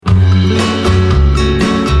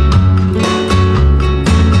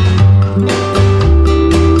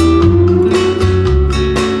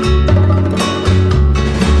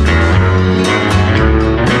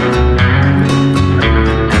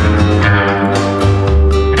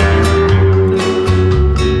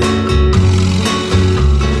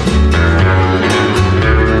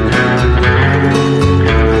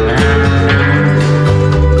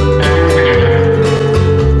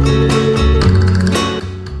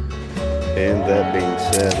that being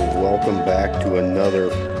said, welcome back to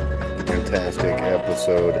another fantastic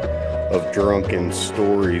episode of Drunken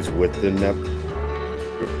Stories with the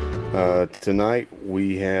tonight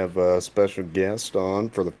we have a special guest on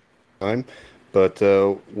for the time, but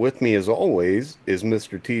with me as always is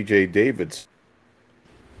Mr. TJ Davids.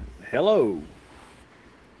 Hello.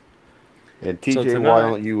 And So TJ, why tonight,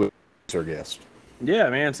 don't you introduce our guest? yeah,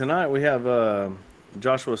 man, tonight we have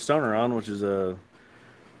Joshua Stoner on, which is a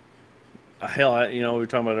hell. We were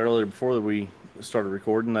talking about it earlier before that we started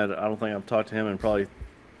recording. That I don't think I've talked to him in probably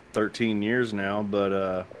 13 years now,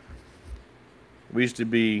 but we used to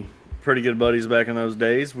be pretty good buddies back in those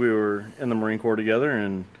days. We were in the Marine Corps together,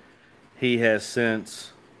 and he has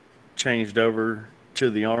since changed over to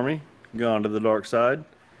the Army, gone to the dark side,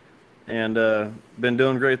 and been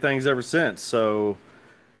doing great things ever since. So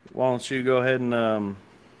why don't you go ahead and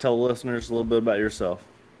tell the listeners a little bit about yourself?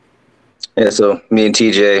 Yeah, so me and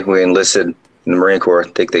TJ, we enlisted in the Marine Corps, I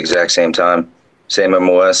think the exact same time, same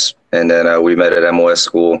MOS, and then we met at MOS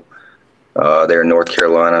school there in North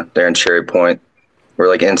Carolina, there in Cherry Point. We're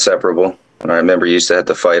like inseparable. And I remember you used to have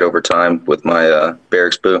to fight over time with my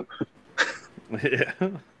barracks boo. Yeah.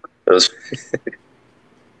 It was,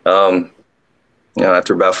 um,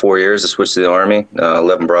 after about 4 years, I switched to the Army,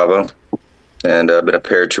 11 Bravo, and been a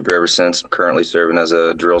paratrooper ever since. I'm currently serving as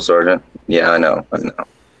a drill sergeant. Yeah, I know.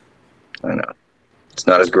 It's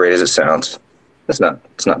not as great as it sounds. It's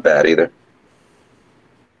not bad either.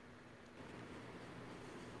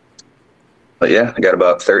 But yeah, I got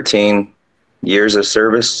about 13 years of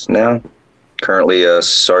service now. Currently a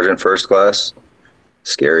sergeant first class.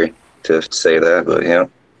 Scary to say that, but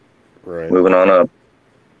Right. moving on up.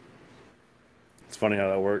 It's funny how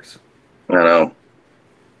that works. I know.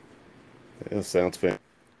 That sounds fantastic.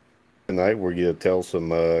 Tonight we're going to tell some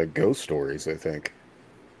ghost stories, I think.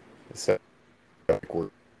 It sounds like we're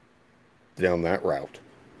down that route.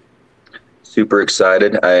 Super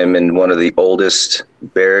excited. I am in one of the oldest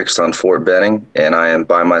barracks on Fort Benning, and I am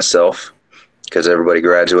by myself because everybody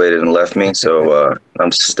graduated and left me. So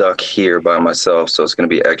I'm stuck here by myself. So it's going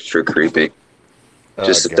to be extra creepy.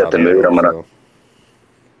 Just to set God, the I mood, I'm hope gonna. so.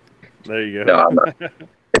 There you No, go. I'm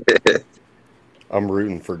not. I'm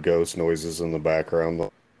rooting for ghost noises in the background.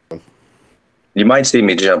 You might see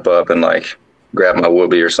me jump up and like grab my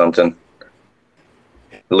whoopee or something.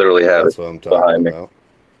 Literally have That's it what I'm talking behind me. about.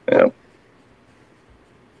 Yeah.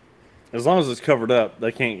 As long as it's covered up,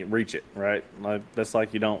 they can't reach it, right? Like that's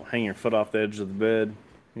like you don't hang your foot off the edge of the bed,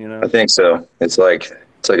 you know? I think so. It's like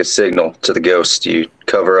a signal to the ghost. You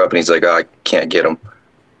cover up, and he's like, "Oh, I can't get him."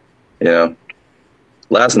 You know.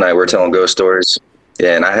 Last night we were telling ghost stories,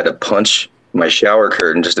 and I had to punch my shower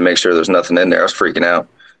curtain just to make sure there's nothing in there. I was freaking out.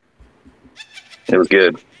 It was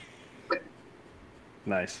good.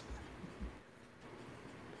 Nice.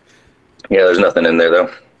 Yeah, there's nothing in there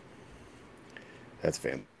though. That's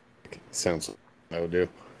fantastic. Sounds like I would do.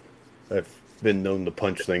 I've been known to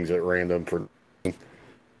punch things at random for. You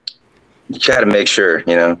gotta make sure.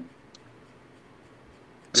 So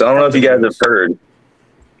I don't know if you guys have heard,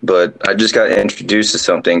 but I just got introduced to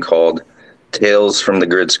something called Tales from the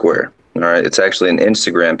Grid Square. All right, it's actually an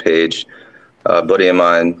Instagram page. A buddy of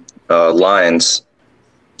mine, Lions.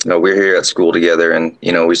 We're here at school together, and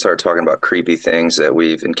we started talking about creepy things that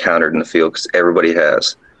we've encountered in the field because everybody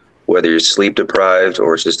has, whether you're sleep deprived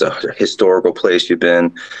or it's just a historical place you've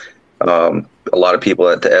been. A lot of people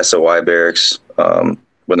at the SOI barracks,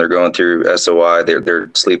 when they're going through SOI, they're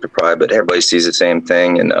sleep deprived, but everybody sees the same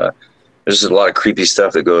thing, and there's just a lot of creepy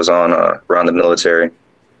stuff that goes on around the military.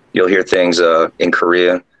 You'll hear things in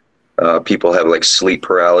Korea. People have like sleep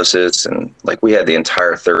paralysis, and like we had the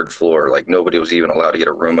entire third floor. Like nobody was even allowed to get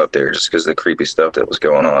a room up there just because of the creepy stuff that was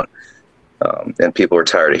going on. And people were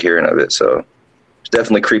tired of hearing of it. So it's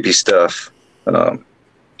definitely creepy stuff.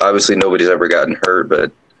 Obviously nobody's ever gotten hurt,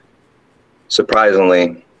 but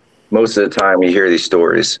surprisingly, most of the time you hear these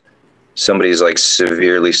stories, somebody's like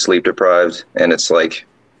severely sleep deprived, and it's like,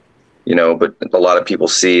 but a lot of people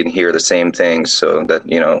see and hear the same things. So that,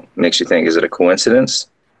 makes you think, is it a coincidence?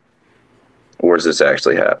 Or is this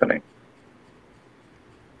actually happening?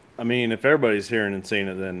 I mean, if everybody's hearing and seeing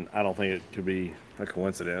it, then I don't think it could be a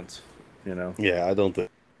coincidence, you know? Yeah, I don't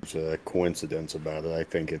think there's a coincidence about it. I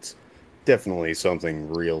think it's definitely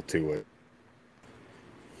something real to it.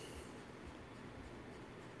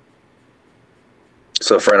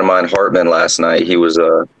 So a friend of mine, Hartman, last night, he was,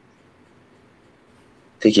 I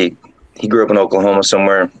think he grew up in Oklahoma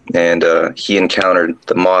somewhere, and he encountered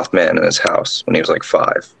the Mothman in his house when he was like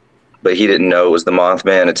 5. But he didn't know it was the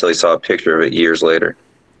Mothman until he saw a picture of it years later.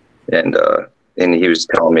 And he was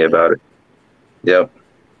telling me about it. Yep.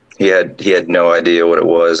 He had no idea what it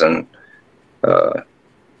was, and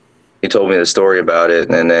he told me the story about it,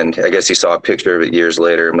 and then I guess he saw a picture of it years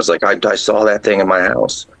later and was like, I saw that thing in my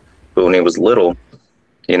house. But when he was little,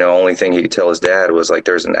 only thing he could tell his dad was like,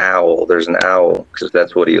 there's an owl, because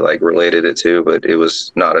that's what he like related it to. But it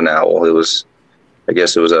was not an owl. I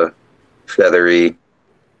guess it was a feathery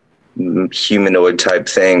humanoid type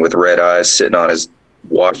thing with red eyes sitting on his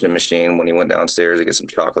washing machine when he went downstairs to get some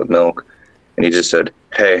chocolate milk. And he just said,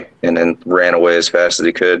 hey, and then ran away as fast as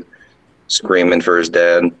he could, screaming for his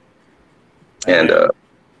dad. And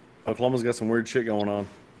Oklahoma's got some weird shit going on.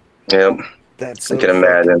 Yep. That's so I can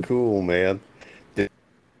imagine. cool, man.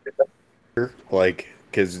 Like,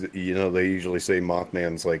 because they usually say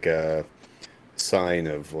Mothman's like a sign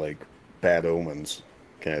of like bad omens,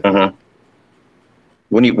 kind of thing. Mm-hmm.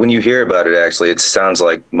 When you hear about it, actually, it sounds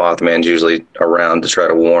like Mothman's usually around to try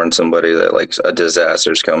to warn somebody that like a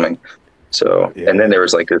disaster's coming. So, yeah. And then there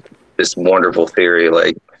was like this wonderful theory,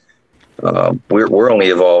 like we're only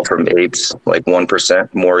evolved from apes, like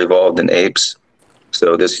 1% more evolved than apes.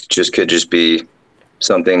 So this could be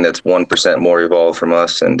something that's 1% more evolved from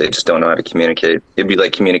us, and they just don't know how to communicate. It'd be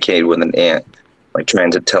like communicating with an ant, like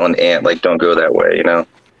trying to tell an ant, like, don't go that way, Like,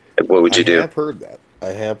 what would you do? I have heard that. I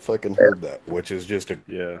have fucking heard that, which is just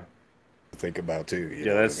to think about too. You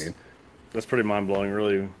know what I mean? That's pretty mind blowing,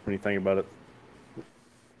 really, when you think about it.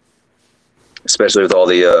 Especially with all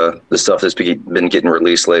the stuff that's been getting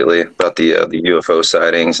released lately about the UFO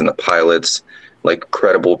sightings and the pilots, like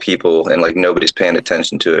credible people, and like nobody's paying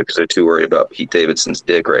attention to it because they're too worried about Pete Davidson's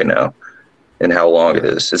dick right now and how long it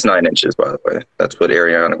is. It's 9 inches, by the way. That's what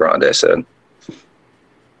Ariana Grande said.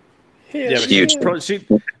 Yeah, huge.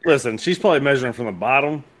 She's probably measuring from the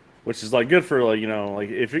bottom, which is like good for like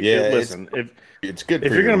if you listen, it's good if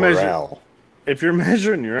for you're gonna morale. measure, if you're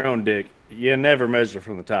measuring your own dick, you never measure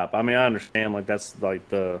from the top. I mean, I understand like that's like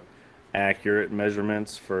the accurate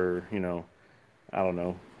measurements for I don't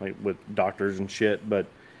know, like with doctors and shit, but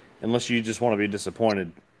unless you just want to be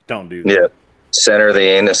disappointed, don't do that. Yeah, center of the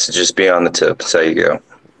anus, just be on the tip. That's how you go.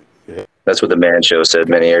 Yeah. That's what the Man Show said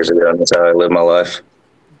many years ago, and that's how I live my life.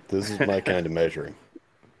 This is my kind of measuring.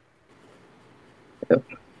 Yep.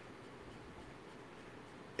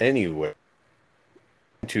 Anyway,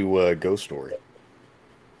 to Ghost Story.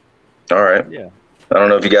 All right. Yeah. I don't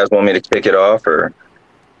know if you guys want me to kick it off or.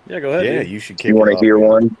 Yeah, go ahead. Yeah, dude. You should kick it off. You want to hear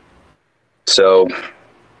one? So,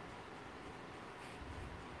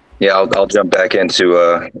 yeah, I'll jump back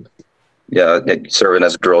into serving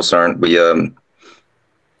as a drill sergeant.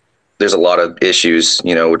 There's a lot of issues,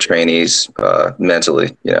 with trainees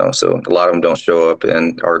mentally, so a lot of them don't show up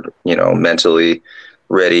and are, mentally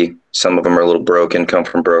ready. Some of them are a little broken, come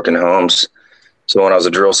from broken homes. So when I was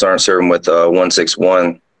a drill sergeant serving with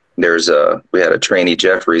 161, we had a trainee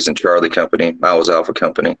Jeffries and Charlie company. I was Alpha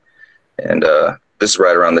company. And this is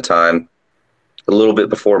right around the time, a little bit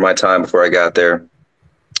before my time, before I got there.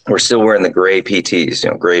 We're still wearing the gray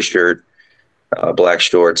PTs, gray shirt, black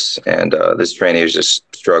shorts, and this trainee was just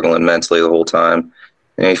struggling mentally the whole time.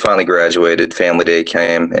 And he finally graduated. Family day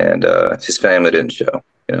came, and his family didn't show,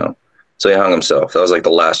 So he hung himself. That was like the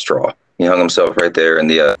last straw. He hung himself right there in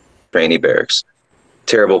the trainee barracks.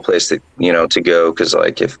 Terrible place to go, because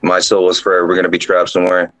like if my soul was forever going to be trapped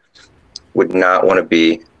somewhere, would not want to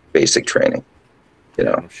be basic training.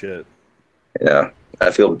 Oh, shit. Yeah,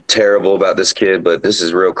 I feel terrible about this kid, but this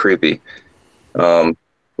is real creepy.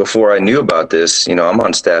 Before I knew about this, I'm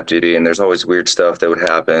on staff duty, and there's always weird stuff that would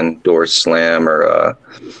happen. Doors slam, or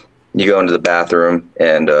you go into the bathroom,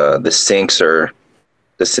 and the sinks are,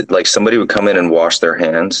 like somebody would come in and wash their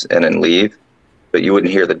hands and then leave, but you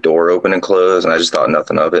wouldn't hear the door open and close, and I just thought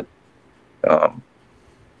nothing of it.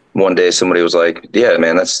 One day somebody was like, yeah,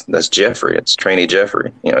 man, that's Jeffrey. It's trainee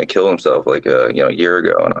Jeffrey. He killed himself like a year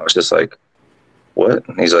ago. And I was just like, what?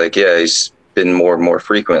 And he's like, yeah, he's been more and more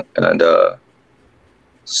frequent. And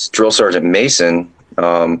Drill Sergeant Mason,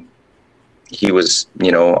 he was,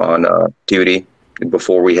 on duty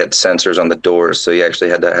before we had sensors on the doors. So he actually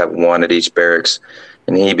had to have one at each barracks,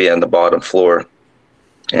 and he'd be on the bottom floor.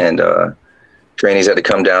 And trainees had to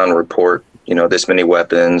come down and report, this many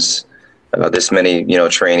weapons, this many,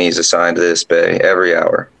 trainees assigned to this bay every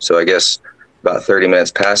hour. So I guess about 30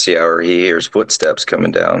 minutes past the hour, he hears footsteps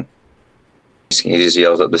coming down. He just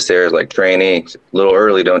yells up the stairs like, trainee, a little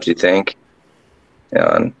early, don't you think?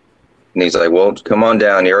 And he's like, well, come on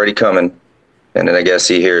down. You're already coming. And then I guess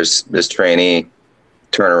he hears this trainee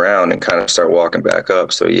turn around and kind of start walking back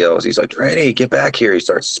up. So he yells, he's like, trainee, get back here. He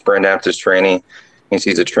starts sprinting after this trainee. He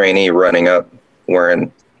sees a trainee running up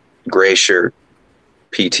wearing gray shirt,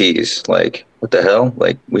 PTs. Like, what the hell?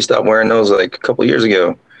 Like, we stopped wearing those like a couple years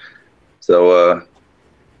ago. So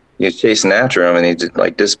he's chasing after him, and he just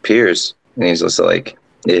like disappears. and he's just like,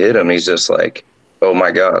 it hit him. He's just like, oh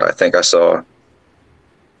my God, I think I saw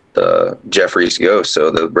the Jeffrey's ghost. So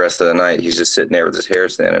the rest of the night, he's just sitting there with his hair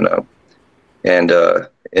standing up. And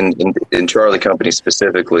in Charlie Company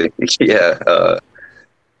specifically, yeah,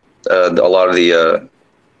 a lot of the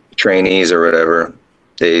trainees or whatever,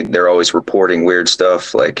 they're always reporting weird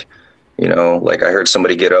stuff. Like, like I heard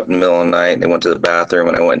somebody get up in the middle of the night and they went to the bathroom,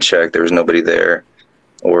 and I went and checked, there was nobody there.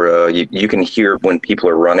 Or you can hear when people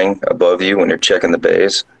are running above you when you're checking the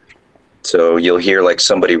bays. So you'll hear like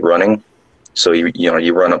somebody running. So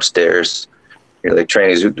you run upstairs. You're like,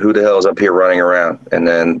 trainees, who the hell is up here running around? And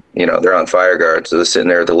then, they're on fire guard. So they're sitting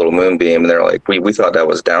there with the little moonbeam, and they're like, we thought that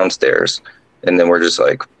was downstairs. And then we're just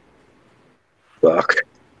like, fuck.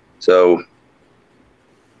 So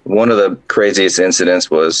one of the craziest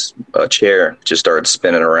incidents was a chair just started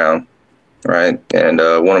spinning around, right? And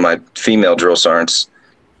one of my female drill sergeants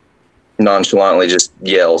nonchalantly just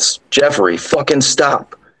yells, Jeffrey, fucking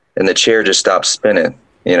stop. And the chair just stops spinning,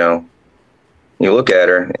 You look at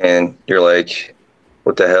her and you're like,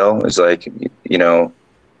 what the hell? It's like,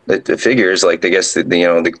 the figures, like, I guess,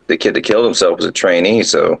 the kid that killed himself was a trainee,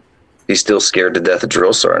 so he's still scared to death of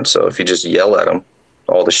drill sergeant. So if you just yell at him,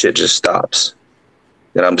 all the shit just stops.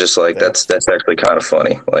 And I'm just like, that's actually kind of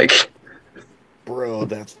funny. Like, bro,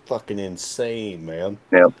 that's fucking insane, man.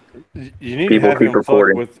 Yeah. You need People to have keep him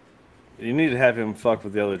reporting. fuck with. You need to have him fuck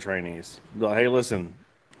with the other trainees. Like, hey, listen,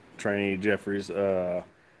 trainee Jeffries.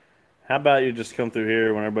 How about you just come through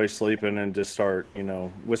here when everybody's sleeping and just start,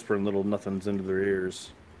 whispering little nothings into their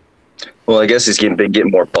ears? Well, I guess he's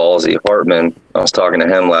getting more ballsy. Hartman, I was talking to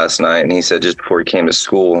him last night, and he said just before he came to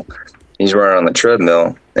school, he's running on the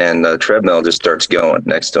treadmill, and the treadmill just starts going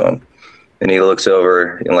next to him. And he looks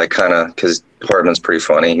over and because Hartman's pretty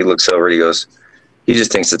funny, he looks over, he goes, he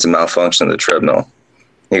just thinks it's a malfunction of the treadmill.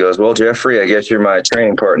 He goes, well, Jeffrey, I guess you're my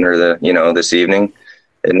training partner, this evening.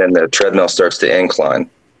 And then the treadmill starts to incline.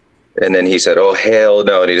 And then he said, oh, hell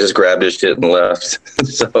no. And he just grabbed his shit and left.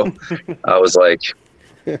 So I was like,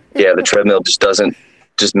 yeah, the treadmill just doesn't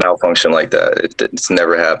just malfunction like that. It's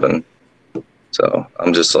never happened. So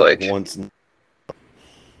I'm just like, Once.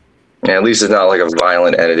 yeah, at least it's not like a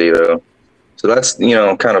violent entity, though. So that's,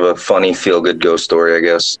 kind of a funny, feel-good ghost story, I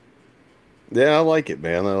guess. Yeah, I like it,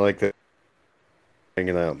 man. I like that.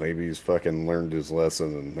 Hanging out. Maybe he's fucking learned his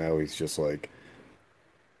lesson, and now he's just like,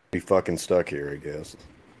 be fucking stuck here, I guess.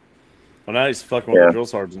 Well, now he's fucking with Yeah. the drill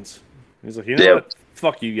sergeants. He's like, you know Yeah. what?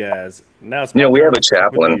 Fuck you guys. Now it's my We turn have a to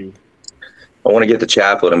fuck with chaplain. you. I want to get the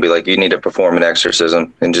chaplain and be like, you need to perform an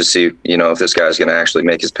exorcism and just see, if this guy's going to actually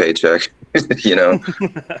make his paycheck,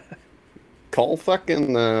 Call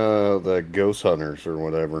fucking the ghost hunters or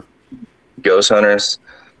whatever. Ghost hunters.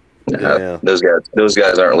 Yeah. Those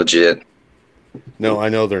guys aren't legit. No, I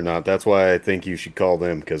know they're not. That's why I think you should call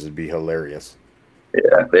them, because it'd be hilarious.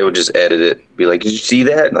 Yeah, they would just edit it. Be like, did you see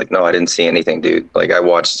that? Like, no, I didn't see anything, dude. Like, I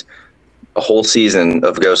watched a whole season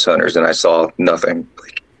of Ghost Hunters and I saw nothing.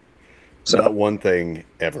 Like, so Not one thing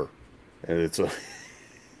ever. And it's a,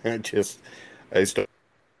 I start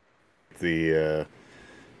the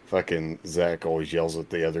fucking Zach always yells at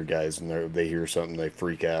the other guys, and they hear something, they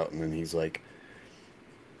freak out, and then he's like,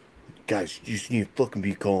 guys, you just need to fucking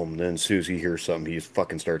be calm. And then as soon as he hears something, he just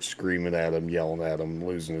fucking starts screaming at him, yelling at him,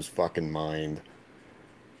 losing his fucking mind.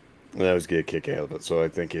 And I always get a kick out of it, so I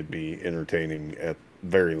think it'd be entertaining at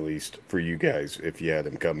very least for you guys if you had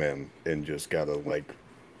him come in and just gotta like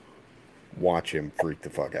watch him freak the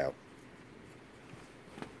fuck out.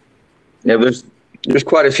 yeah, there's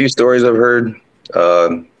quite a few stories I've heard.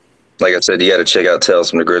 Like I said, you got to check out Tales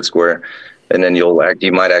from the Grid Square, and then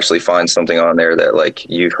you might actually find something on there that like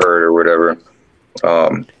you've heard or whatever.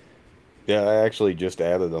 Yeah, I actually just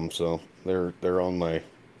added them, so they're on my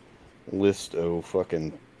list of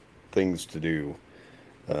fucking things to do.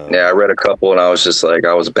 Yeah, I read a couple and I was just like,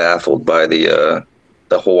 I was baffled by the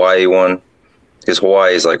Hawaii one, because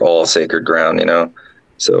Hawaii is like all sacred ground,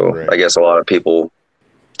 So Right. I guess a lot of people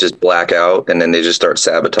just black out and then they just start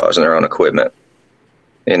sabotaging their own equipment,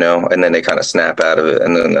 and then they kind of snap out of it,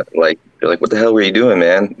 and then like you're like, what the hell were you doing,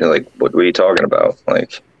 man? You're like, what were you talking about?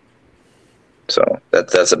 Like, so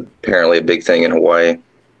that's apparently a big thing in Hawaii.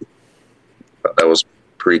 That was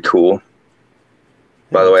pretty cool.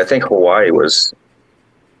 By the way, I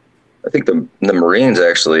think the Marines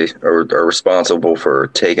actually are responsible for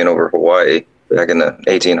taking over Hawaii back in the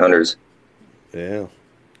 1800s. Yeah.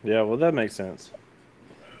 Yeah, well, that makes sense.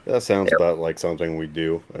 That sounds Yep. about like something we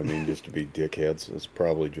do. I mean, just to be dickheads. It's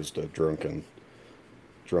probably just a drunken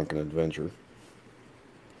adventure.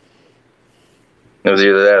 It was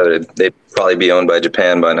either that or they'd probably be owned by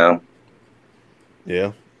Japan by now.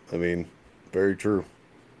 Yeah, I mean, very true.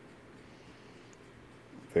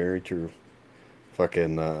 Very true.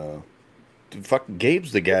 Fucking fuck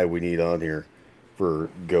Gabe's the guy we need on here for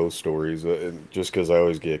ghost stories. Just because I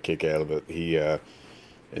always get a kick out of it. He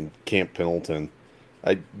in Camp Pendleton.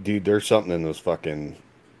 Dude, there's something in this fucking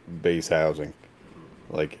base housing.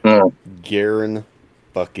 Like Mm. Garen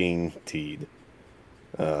fucking teed.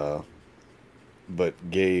 Uh, but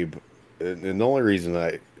Gabe, and the only reason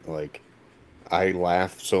like I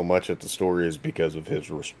laugh so much at the story is because of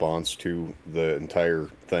his response to the entire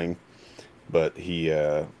thing. But we,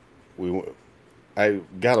 I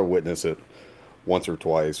got to witness it once or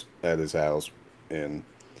twice at his house, and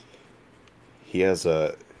he has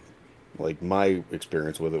a like my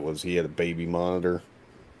experience with it was he had a baby monitor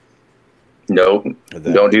Nope, that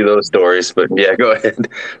don't do those stories. But yeah, go ahead.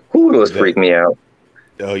 Who those that freak me out.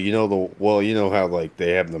 oh you know how like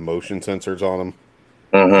they have the motion sensors on them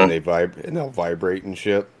and Mm-hmm. they'll vibrate and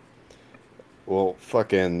shit. Well,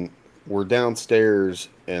 fucking, we're downstairs,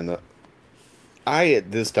 and I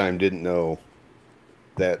at this time didn't know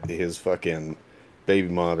that his fucking baby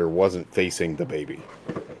monitor wasn't facing the baby.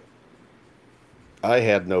 I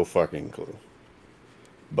had no fucking clue,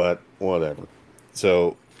 but whatever.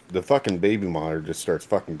 So the fucking baby monitor just starts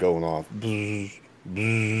fucking going off. Bzz,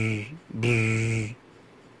 bzz, bzz,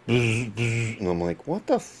 bzz, bzz. And I'm like, what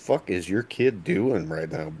the fuck is your kid doing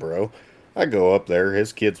right now, bro? I go up there,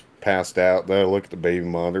 his kid's passed out. Then I look at the baby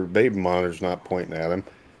monitor. Baby monitor's not pointing at him.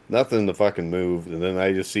 Nothing to fucking move. And then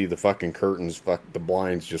I just see the fucking curtains, the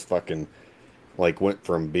blinds just fucking like went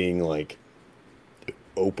from being like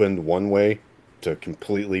opened one way to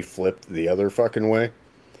completely flipped the other fucking way.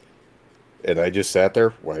 And I just sat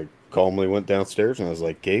there. I calmly went downstairs and I was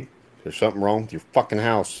like, Gabe, there's something wrong with your fucking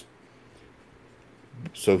house.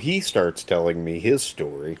 So he starts telling me his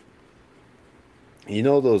story. You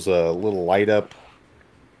know those little light up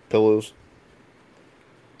pillows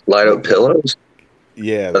Light that up pillows?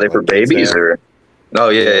 yeah, Are that they for like kids babies have. or? Oh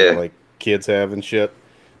yeah, Yeah, that yeah. like kids have and shit.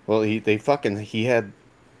 Well, he had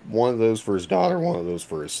one of those for his daughter, one of those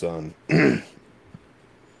for his son, and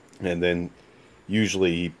then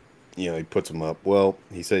usually he puts them up. Well,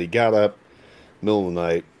 he said he got up middle of the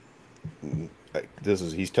night.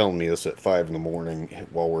 He's telling me this at 5 in the morning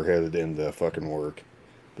while we're headed into fucking work.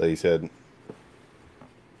 But he said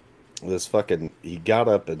he got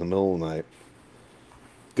up in the middle of the night,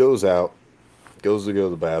 goes out, goes to go to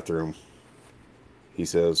the bathroom. He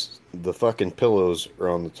says the fucking pillows are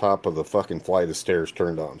on the top of the fucking flight of stairs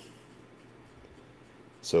turned on.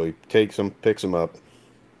 So he takes them, picks them up,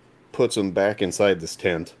 puts them back inside this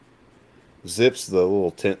tent, zips the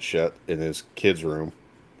little tent shut in his kid's room,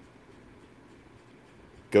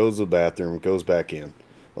 goes to the bathroom, goes back in.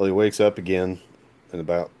 Well, he wakes up again in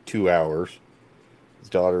about 2 hours. His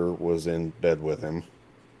daughter was in bed with him.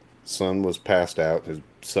 Son was passed out. His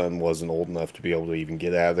son wasn't old enough to be able to even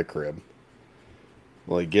get out of the crib.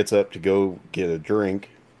 Well, he gets up to go get a drink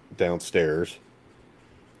downstairs.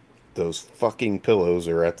 Those fucking pillows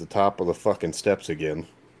are at the top of the fucking steps again.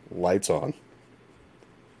 Lights on.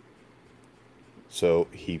 So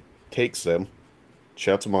he takes them,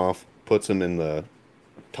 shuts them off, puts them in the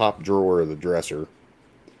top drawer of the dresser,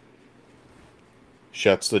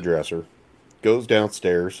 shuts the dresser, goes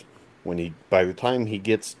downstairs. By the time he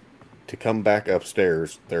gets to come back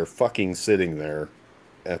upstairs, they're fucking sitting there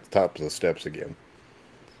at the top of the steps again.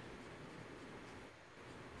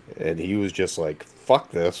 And he was just like,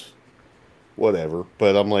 fuck this, whatever.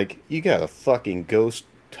 But I'm like, you got a fucking ghost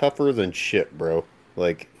tougher than shit, bro.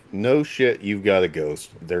 Like, no shit, you've got a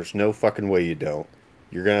ghost. There's no fucking way you don't.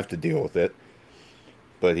 You're gonna have to deal with it.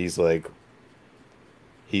 But he said,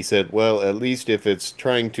 well, at least if it's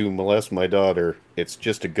trying to molest my daughter, it's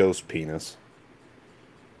just a ghost penis.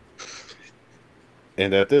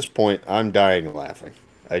 And at this point, I'm dying laughing.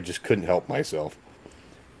 I just couldn't help myself.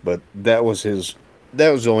 But that was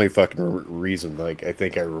the only fucking reason. Like, I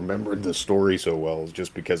think I remembered the story so well, is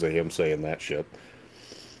just because of him saying that shit.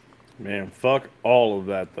 Man, fuck all of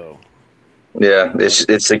that though. Yeah,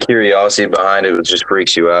 it's the curiosity behind it that just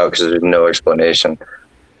freaks you out because there's no explanation.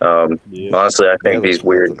 Um, Yeah. Honestly, I Yeah, think there's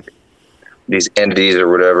nothing. these entities or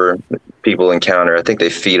whatever people encounter, I think they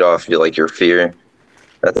feed off like your fear.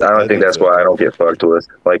 I I don't think think that's so why I too. don't get fucked with.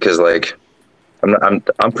 Like, cause like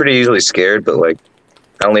I'm pretty easily scared, but like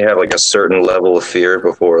I only have like a certain level of fear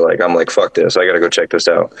before like I'm like fuck this, I gotta go check this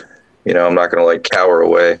out. I'm not gonna like cower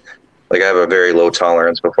away. Like I have a very low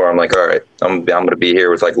tolerance before I'm like, all right, I'm gonna be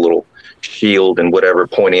here with like a little shield and whatever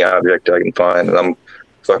pointy object I can find, and I'm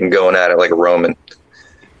fucking going at it like a Roman.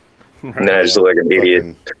 And then Right. I just Yeah, look like an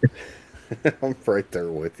idiot. fucking. I'm right there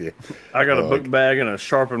with you. I got a book Like, bag and a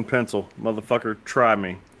sharpened pencil. Motherfucker, try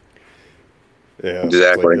me. Yeah, it's like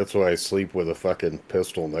Exactly. that's why I sleep with a fucking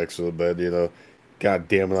pistol next to the bed, you know. God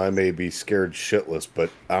damn it, I may be scared shitless, but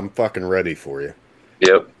I'm fucking ready for you.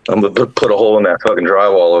 Yep. I'm gonna put a hole in that fucking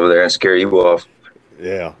drywall over there and scare you off.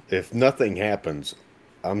 Yeah, if nothing happens,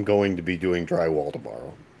 I'm going to be doing drywall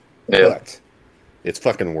tomorrow. Yep. But it's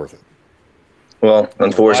fucking worth it. Well, My wife's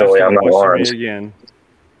unfortunately, I'm gonna not question armed. me again.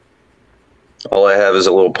 All I have is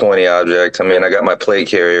a little pointy object. I mean, I got my plate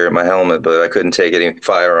carrier and my helmet, but I couldn't take any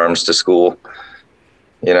firearms to school.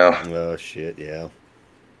 You know, Oh shit, yeah.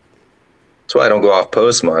 that's why I don't go off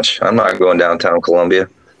post much. I'm not going downtown Columbia,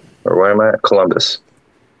 or where am I at? Columbus,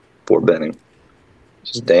 Fort Benning.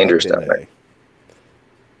 It's just dangerous down Fucking there.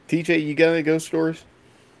 A. TJ, you got any ghost stories?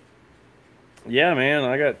 Yeah, man,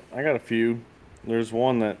 I got a few. There's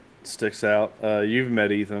one that sticks out. You've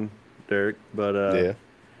met Ethan, Derek, but Yeah.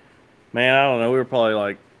 man, I don't know. We were probably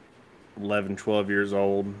like 11, 12 years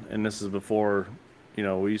old, and this is before,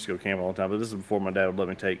 we used to go camping all the time. But this is before my dad would let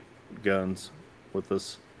me take guns with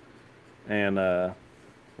us, and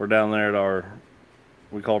we're down there at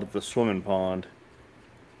we called it the swimming pond,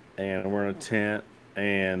 and we're in a tent.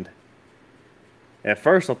 And at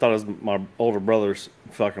first, I thought it was my older brothers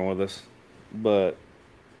fucking with us, but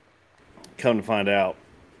come to find out,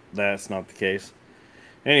 that's not the case.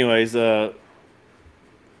 Anyways, we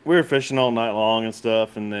were fishing all night long and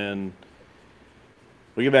stuff, and then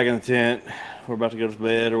we get back in the tent. We're about to go to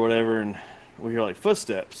bed or whatever, and we hear like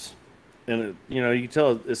footsteps, and you can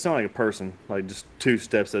tell it sounded like a person, like just two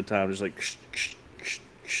steps at a time, just like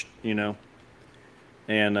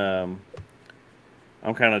and I'm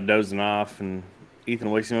kind of dozing off, and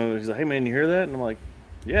Ethan wakes me up. He's like, "Hey man, you hear that?" And I'm like,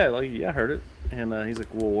 "Yeah, I heard it." And he's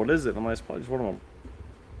like, "Well, what is it?" And I'm like, "It's probably just one of them."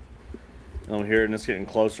 And we hear it, and it's getting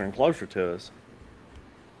closer and closer to us.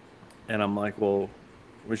 And I'm like, "Well,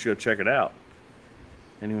 we should go check it out."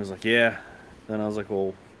 And he was like, "Yeah." Then I was like,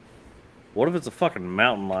 "Well, what if it's a fucking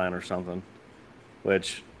mountain lion or something?"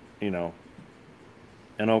 Which, you know,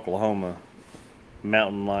 in Oklahoma,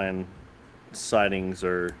 mountain lion sightings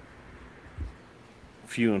are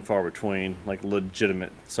few and far between, like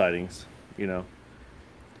legitimate sightings, you know.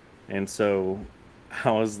 And so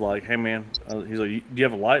I was like, "Hey man," he's like, "Do you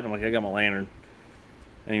have a light?" And I'm like, "I got my lantern."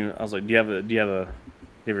 And I was like, "Do you have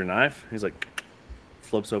your knife?" He's like,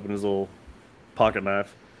 flips open his little pocket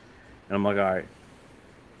knife, and I'm like, "All right,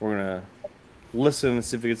 we're gonna listen and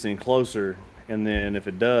see if it gets any closer, and then if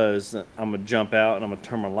it does, I'm gonna jump out and I'm gonna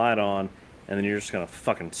turn my light on, and then you're just gonna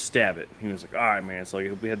fucking stab it." He was like, "All right, man." So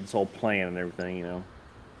like, we had this whole plan and everything, you know.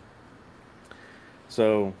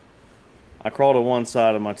 So I crawled to one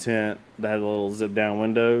side of my tent that had the little zip down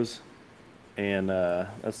windows, and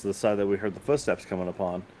that's the side that we heard the footsteps coming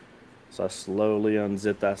upon. So I slowly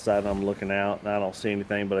unzip that side, and I'm looking out, and I don't see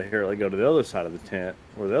anything, but I hear it like go to the other side of the tent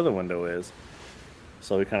where the other window is.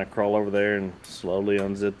 So we kind of crawl over there and slowly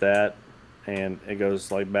unzip that, and it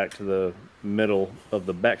goes like back to the middle of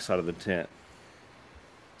the back side of the tent.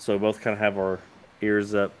 So we both kind of have our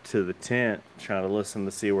ears up to the tent, trying to listen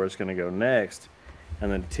to see where it's going to go next.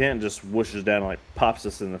 And then the tent just whooshes down and like pops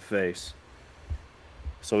us in the face.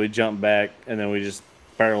 So we jump back, and then we just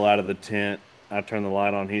barrel out of the tent. I turn the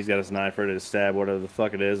light on. He's got his knife ready to stab whatever the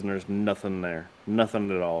fuck it is, and there's nothing there, nothing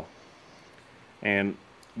at all. And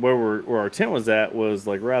where our tent was at was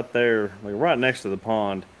like right there, like right next to the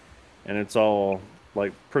pond, and it's all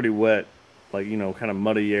like pretty wet, like kind of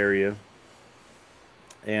muddy area.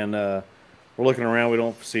 And we're looking around. We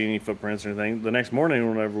don't see any footprints or anything. The next morning,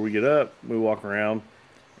 whenever we get up, we walk around,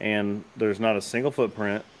 and there's not a single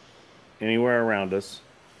footprint anywhere around us.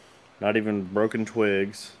 Not even broken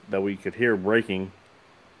twigs that we could hear breaking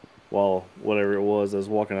while whatever it was that was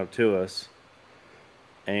walking up to us.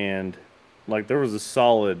 And like there was a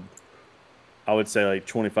solid, I would say like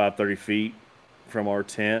 25, 30 feet from our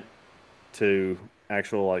tent to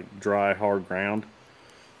actual like dry, hard ground.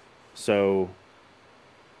 So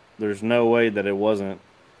there's no way that it wasn't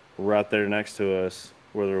right there next to us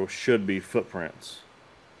where there should be footprints,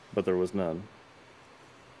 but there was none.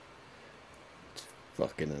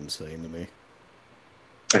 Fucking insane to me.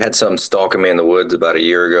 I had something stalking me in the woods about a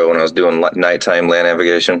year ago when I was doing nighttime land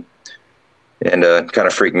navigation, and kind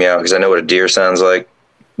of freaked me out because I know what a deer sounds like,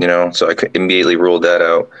 so I immediately ruled that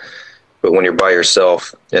out. But when you're by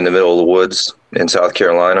yourself in the middle of the woods in South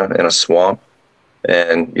Carolina in a swamp,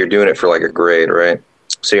 and you're doing it for like a grade, right?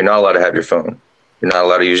 So you're not allowed to have your phone. You're not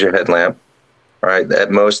allowed to use your headlamp, right? At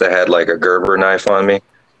most, I had like a Gerber knife on me,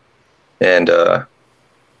 and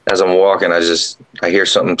as I'm walking, I hear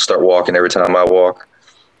something start walking every time I walk,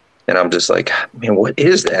 and I'm just like, man, what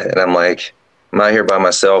is that? And I'm out here by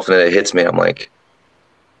myself, and then it hits me. I'm like,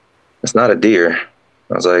 it's not a deer.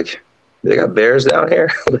 I was like, they got bears down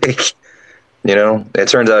here, like. You know, it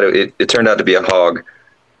turns out it turned out to be a hog.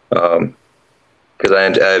 Because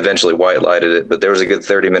I eventually white lighted it, but there was a good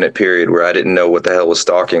 30-minute period where I didn't know what the hell was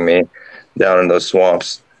stalking me down in those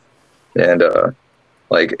swamps, and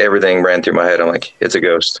like everything ran through my head. I'm like, it's a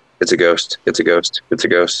ghost, it's a ghost, it's a ghost, it's a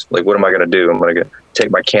ghost. Like, what am I gonna do? I'm gonna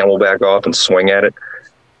take my camelback off and swing at it.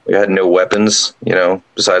 We had no weapons, you know,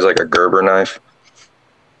 besides like a Gerber knife.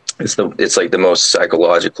 It's like the most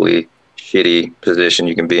psychologically shitty position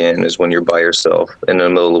you can be in is when you're by yourself in the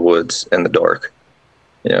middle of the woods in the dark,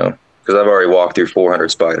 you know, because I've already walked through 400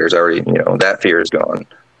 spiders. I already, you know, that fear is gone.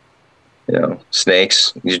 You know,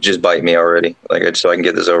 snakes, you just bite me already. Like, so I can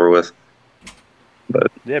get this over with.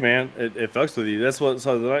 But Yeah, man, it fucks with you. That's what.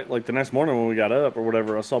 So the next morning when we got up or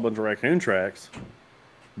whatever, I saw a bunch of raccoon tracks,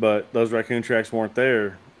 but those raccoon tracks weren't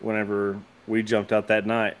there whenever we jumped out that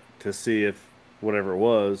night to see if whatever it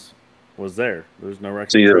was there. There's no so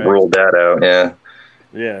raccoon you just tracks. rolled that out. Yeah.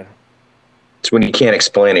 Yeah, It's when you can't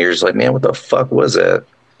explain it. You're just like, man, what the fuck was that?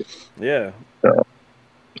 yeah, So,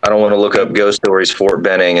 I don't want to look up Ghost Stories Fort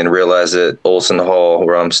Benning and realize that Olson Hall,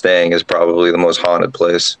 where I'm staying, is probably the most haunted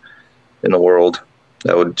place in the world.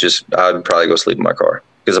 I'd probably go sleep in my car.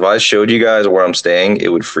 Because if I showed you guys where I'm staying, it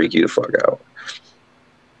would freak you the fuck out.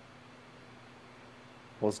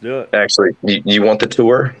 let's do it. Actually, you want the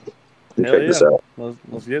tour? Hell Check this yeah, out.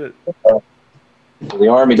 let's get it. The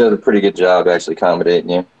Army does a pretty good job actually accommodating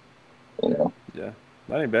you, you know. Yeah,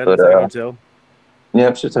 that ain't bad. But It's like a hotel. yeah,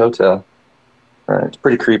 it's just a hotel. Right. It's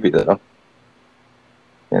pretty creepy though,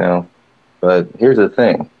 you know. But here's the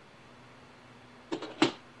thing.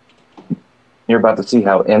 You're about to see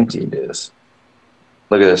how empty it is.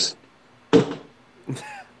 Look at this.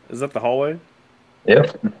 Is that the hallway?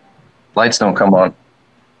 Yep. Lights don't come on.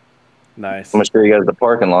 Nice. I'm gonna show you guys the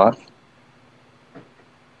parking lot.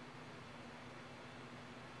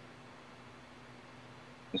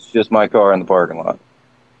 It's just my car in the parking lot.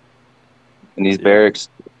 In these barracks,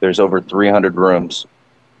 there's over 300 rooms.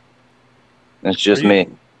 And it's just me.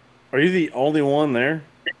 Are you the only one there?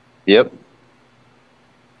 Yep.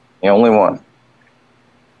 The only one.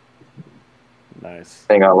 Nice.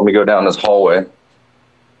 Hang on, let me go down this hallway.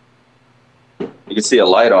 You can see a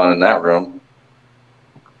light on in that room.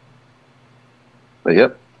 But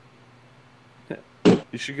yep,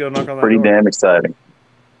 You should go knock on that pretty door. damn exciting.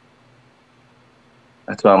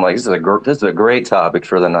 That's why I'm like, this is a great topic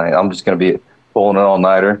for the night. I'm just gonna be pulling an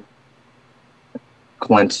all-nighter.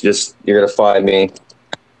 Clint, you're gonna find me.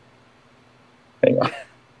 Hang on.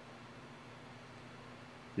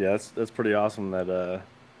 Yeah, that's pretty awesome. That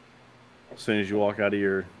as soon as you walk out of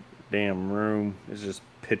your damn room, it's just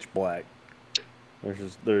pitch black.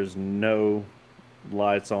 There's no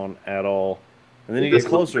lights on at all. And then you get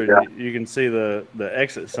closer, you can see the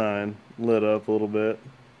exit sign lit up a little bit.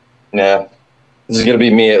 Yeah. This is gonna be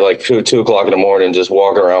me at like 2 o'clock in the morning, just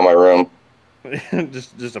walking around my room.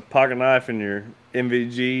 just a pocket knife in your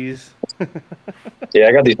MVGs. Yeah,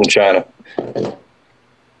 I got these from China.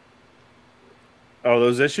 Oh,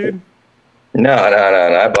 those issued? No.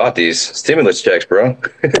 I bought these stimulus checks, bro.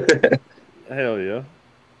 Hell yeah.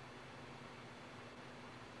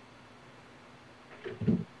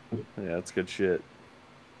 Yeah, that's good shit.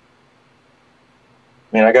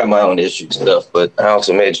 I mean, I got my own issue stuff, but I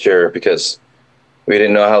also made sure because we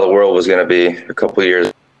didn't know how the world was going to be a couple of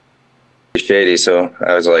years shady. So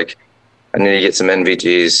I was like, I need to get some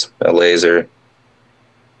NVGs, a laser, a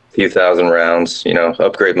few thousand rounds, you know,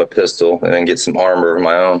 upgrade my pistol, and then get some armor of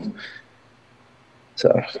my own.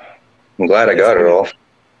 So I'm glad I got it all.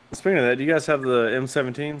 Speaking of that, do you guys have the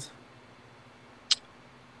M17s?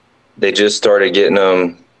 They just started getting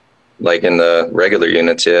them like in the regular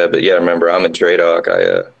units, yeah. But yeah, remember, I'm in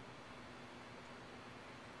Tradoc.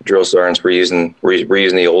 Drill sergeants we're using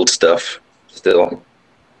the old stuff still.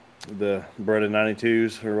 The breaded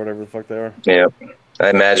 92s or whatever the fuck they are. Yeah, I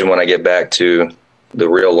imagine when I get back to the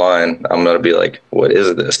real line, I'm gonna be like, "What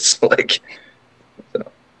is this?" Like,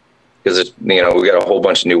 because it's, you know, we got a whole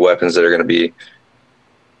bunch of new weapons that are gonna be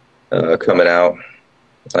coming out.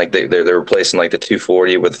 Like they're replacing like the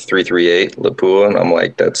 240 with the 338 Lapua, and I'm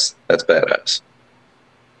like, that's badass.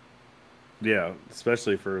 Yeah,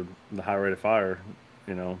 especially for the high rate of fire,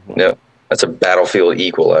 you know. Like, Yeah, that's a battlefield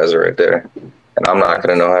equalizer right there, and I'm not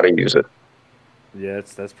gonna know how to use it. Yeah,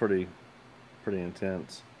 that's pretty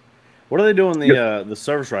intense. What are they doing the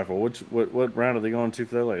service rifle? What round are they going to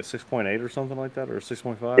for that? Like a 6.8 or something like that, or a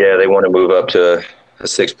 6.5? Yeah, they want to move up to a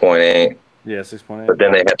 6.8, Yeah, 6.8. but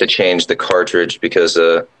then they have to change the cartridge because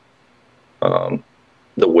the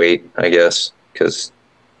weight, I guess, because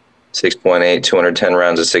 6.8, 210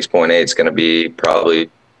 rounds of 6.8 is going to be probably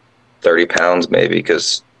 30 pounds maybe,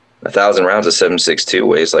 because 1,000 rounds of 7.62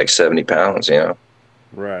 weighs like 70 pounds.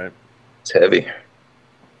 Right. It's heavy.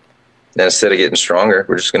 And instead of getting stronger,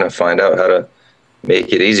 we're just going to find out how to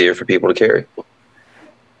make it easier for people to carry.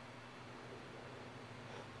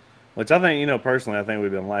 Which I think, personally, I think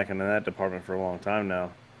we've been lacking in that department for a long time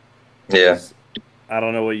now. Yeah. Because I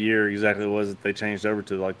don't know what year exactly it was that they changed over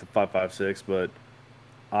to like the 5.56, but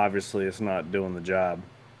obviously it's not doing the job.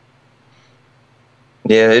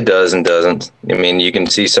 Yeah, it does and doesn't. I mean, you can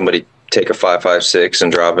see somebody take a 5.56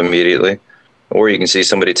 and drop immediately, or you can see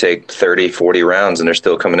somebody take 30, 40 rounds and they're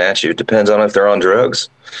still coming at you. It depends on if they're on drugs.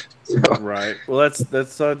 Right. Well, that's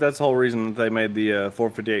the whole reason that they made the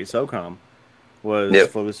 458 SOCOM was Yep.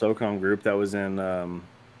 for the SOCOM group that was in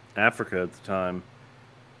Africa at the time,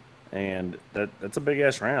 and that's a big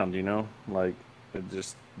ass round. Like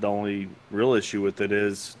just the only real issue with it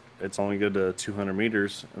is it's only good to 200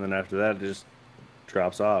 meters, and then after that it just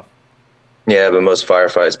drops off. Yeah, but most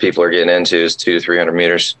firefights people are getting into is 200 to 300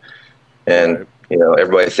 meters. And, Right.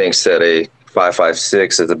 everybody thinks that a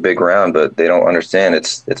 5.56 is a big round, but they don't understand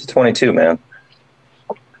it's a 22, man.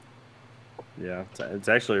 Yeah. It's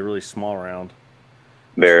actually a really small round.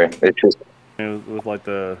 Which Very. It's just, with like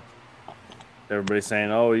the everybody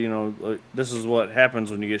saying, "Oh, this is what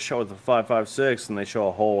happens when you get shot with a 5.56," and they show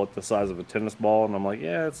a hole at the size of a tennis ball, and I'm like,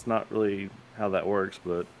 "Yeah, it's not really how that works."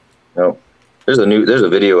 But there's a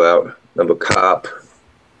video out of a cop.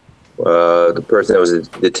 The person that was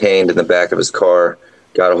detained in the back of his car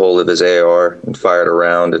got a hold of his AR and fired a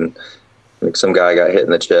round, and like some guy got hit in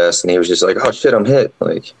the chest, and he was just like, "Oh shit, I'm hit."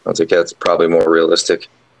 Like I was like, "That's probably more realistic."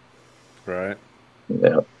 right,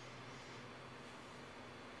 Yeah,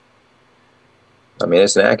 I mean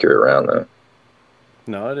it's an accurate round though.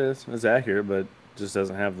 no, it is. It's accurate, but just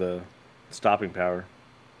doesn't have the stopping power.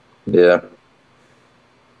 Yeah.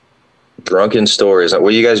 Drunken stories. What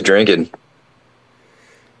are you guys drinking?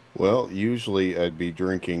 Well, usually I'd be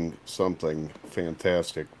drinking something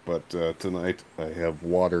fantastic, but tonight I have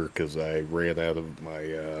water because I ran out of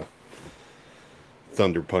my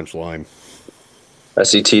Thunder Punch lime. I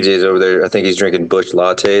see TJ's over there. I think he's drinking Bush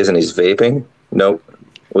lattes and he's vaping. Nope.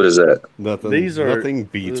 What is that? Nothing, These are, nothing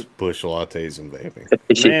beats bush lattes and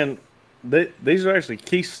vaping. man, these are actually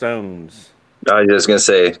Keystones. I was just gonna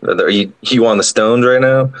say, are you on the stones right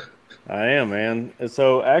now? I am, man. And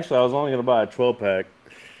so actually, I was only gonna buy a 12 pack,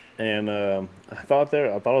 and I thought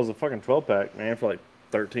it was a fucking 12 pack, man, for like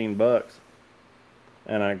 $13.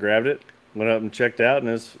 And I grabbed it, went up and checked out, and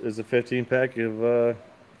it's a 15 pack of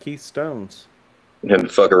Keith Stones. Him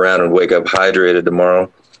fuck around and wake up hydrated tomorrow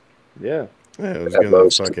Yeah. Yeah, at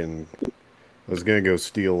most. I was gonna go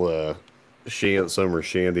steal summer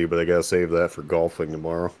shandy, but I gotta save that for golfing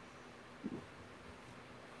tomorrow.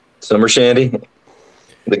 Summer shandy, the Oh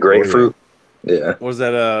yeah, grapefruit. Yeah, What is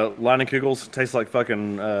that? Line Kugels tastes like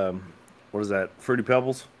fucking. What is that? Fruity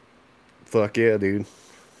Pebbles. fuck yeah, dude.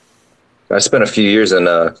 I spent a few years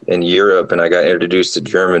in Europe and I got introduced to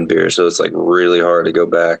German beer, so it's like really hard to go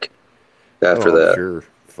back Oh, after I'm that. sure.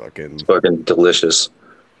 It's Fucking, fucking delicious.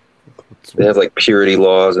 it's, They have like purity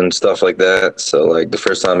laws and stuff like that. So like the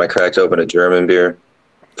first time I cracked open a German beer,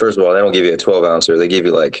 first of all, they don't give you a 12 ouncer; they give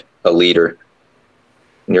you like a liter,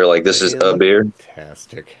 and you're like, "This is a beer."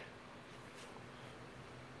 fantastic.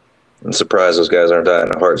 I'm surprised those guys aren't dying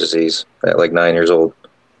of heart disease at like 9 years old.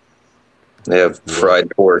 They have Well, fried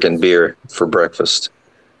pork and beer for breakfast.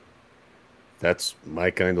 that's my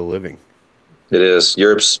kind of living. It is.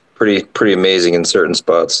 Europe's pretty amazing in certain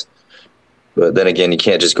spots, but then again, you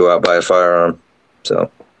can't just go out buy a firearm, so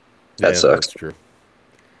that Yeah, sucks. that's true.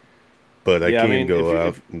 But I Yeah, I can mean, go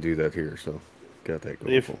out and do that here, so got that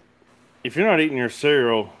going if for. if you're not eating your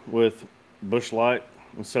cereal with Bush Light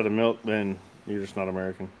instead of milk, then you're just not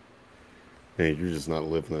American. Hey, you're just not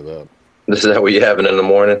living it up. This is what you having in the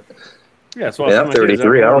morning. Yeah, that's what I Man, feed I'm my kids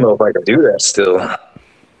every 33. I don't know morning. if I could do that still.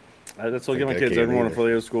 That's what I give Think my I kids every can morning either. before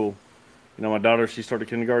they go to school. My daughter, she started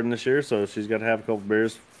kindergarten this year, so she's got to have a couple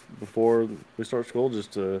beers before we start school.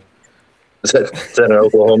 Just to Is that an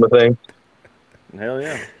Oklahoma thing? hell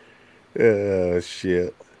yeah.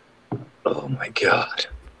 Shit. Oh my god.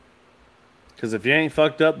 Because if you ain't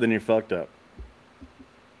fucked up, then you're fucked up.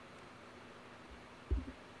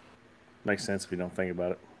 Makes sense if you don't think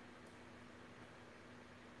about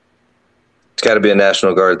It's got to be a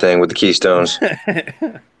National Guard thing with the Keystones. it.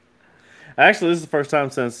 Actually, this is the first time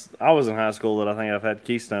since I was in high school that I think I've had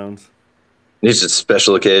Keystones. It's a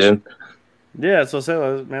special occasion. Yeah, so I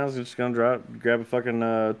said, man, I was just gonna grab a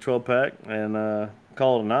fucking 12 pack and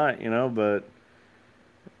call it a night, But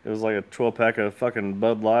it was like a 12 pack of fucking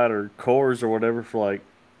Bud Light or Coors or whatever for like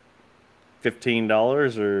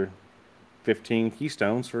 $15 or 15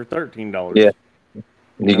 Keystones for Yeah, $13.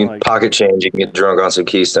 You know, can like, pocket change. You can get drunk on some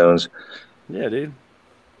Keystones. yeah, dude.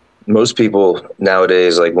 Most people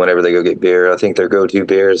nowadays, like whenever they go get beer, I think their go-to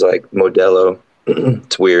beer is like Modelo.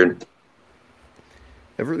 It's weird.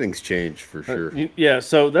 Everything's changed for sure. Yeah,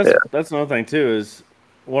 so Yeah. that's another thing too. Is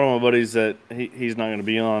one of my buddies that he's not going to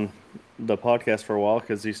be on the podcast for a while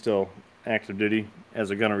because he's still active duty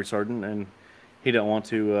as a gunnery sergeant, and he don't want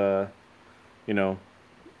to, you know,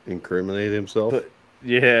 Incriminate himself. put.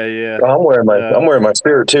 Yeah, yeah. I'm wearing Uh, my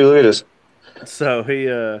spirit too. Look at this. so he,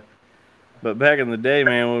 but back in the day,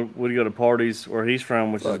 man, we'd go to parties where he's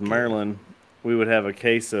from, which is Fuck yeah. Maryland. We would have a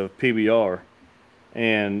case of PBR,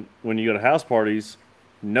 and when you go to house parties,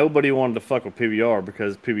 nobody wanted to fuck with PBR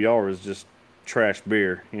because PBR was just trash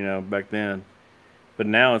beer, back then. But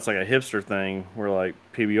now it's like a hipster thing where like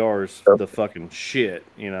PBR is the fucking shit.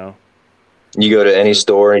 You go to any So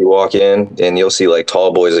store and you walk in and you'll see like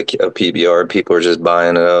tall boys of PBR. People are just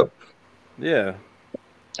buying it up. yeah,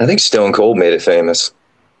 I think Stone Cold made it famous,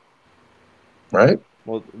 right?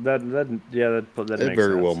 well that It makes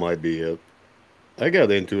very well sense. might be it. I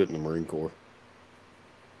got into it in the Marine Corps.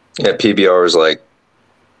 Yeah, PBR was like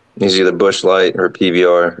it's either Bush Light or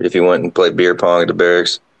PBR if you went and played beer pong at the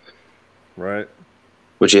barracks, Right.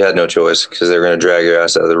 which you had no choice because they were going to drag your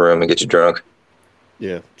ass out of the room and get you drunk.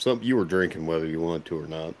 Yeah, something you were drinking whether you wanted to or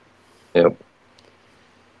not. Yep.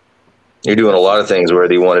 You're doing a That's lot just of the things way it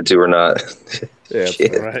whether you is. wanted to or not. Yeah,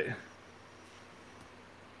 Shit. Right.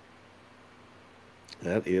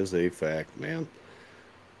 that is a fact, man.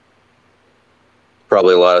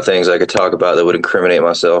 Probably a lot of things I could talk about that would incriminate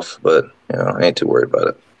myself, but I ain't too worried about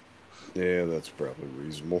it. Yeah, that's probably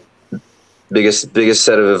reasonable. Biggest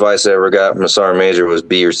set of advice I ever got from a sergeant major was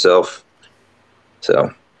be yourself.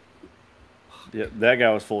 So, Yeah, that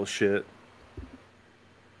guy was full of shit.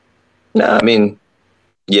 nah, I mean,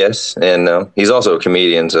 yes and no. He's also a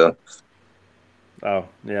comedian, so Oh,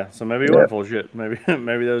 yeah. So maybe he yeah. wasn't full of shit. Maybe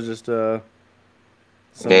maybe that was just Yeah,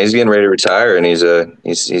 he's some. getting ready to retire, and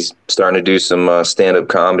he's starting to do some stand up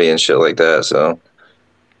comedy and shit like that. So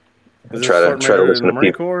I Is this sergeant try to major in listen the to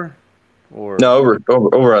Marine people. Corps or No,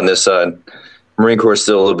 over on this side, Marine Corps is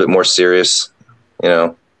still a little bit more serious. You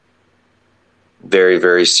know, very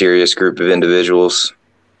very serious group of individuals.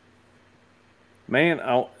 man?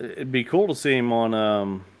 It'd be cool to see him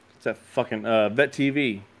on it's that fucking Vet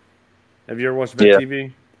TV. Have you ever watched Vet Yeah,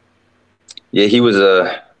 TV? yeah, he was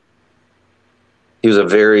a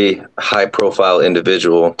very high profile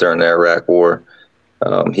individual during the Iraq War.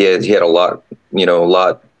 He had a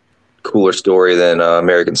lot cooler story than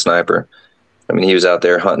American Sniper. I mean, he was out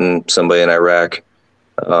there hunting somebody in Iraq,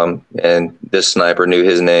 and this sniper knew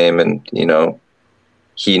his name, and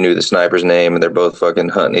he knew the sniper's name, and they're both fucking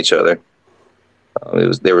hunting each other.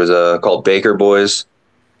 There was called Baker Boys.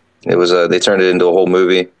 It was they turned it into a whole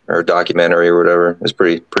movie or documentary or whatever. It's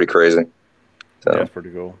pretty crazy. Yeah, So, it's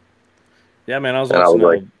pretty cool. Yeah, man. I was and I watching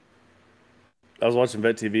was like,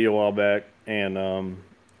 Vet TV a while back, and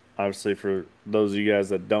obviously for those of you guys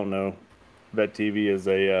that don't know, Vet TV is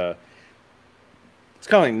a it's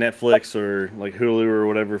kind of like Netflix or like Hulu or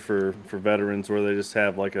whatever for veterans, where they just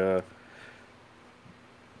have like a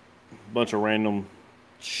bunch of random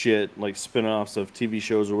shit like spin-offs of TV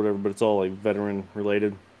shows or whatever, but it's all like veteran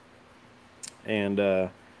related. And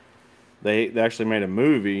they actually made a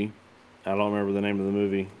movie. I don't remember the name of the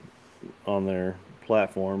movie on their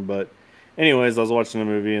platform, but anyways, I was watching the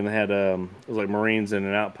movie and they had it was like Marines in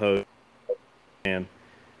an outpost, and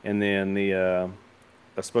then the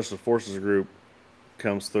a special forces group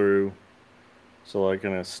comes through, so like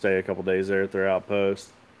gonna stay a couple days there at their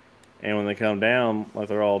outpost. And when they come down, like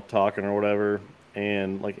they're all talking or whatever,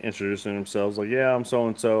 and like introducing themselves, like, yeah, I'm so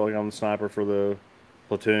and so, like I'm the sniper for the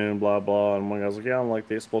platoon, blah blah. And one guy's like, yeah, I'm like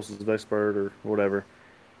the explosives expert or whatever.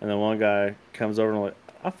 And then one guy comes over and like,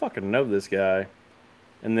 I fucking know this guy.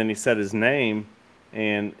 And then he said his name,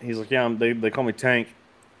 and he's like, yeah, they call me Tank.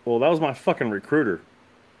 Well, that was my fucking recruiter.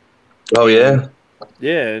 oh And yeah,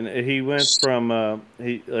 yeah, and he went from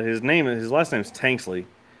his last name is Tanksley,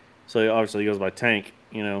 so obviously he goes by Tank.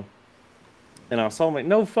 And I saw him like,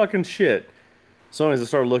 no fucking shit. So anyways, I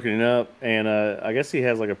started looking it up, and I guess he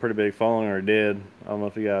has like a pretty big following, or did. I don't know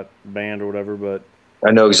if he got banned or whatever, but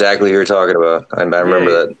I know exactly who you're talking about. I remember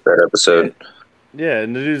yeah, that yeah, episode. yeah.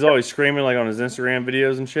 And the dude's always screaming like on his Instagram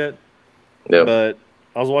videos and shit. Yep, But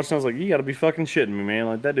I was watching, I was like, you got to be fucking shitting me, man!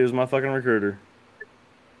 Like that dude's my fucking recruiter.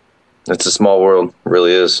 it's a small world, it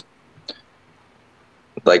really is.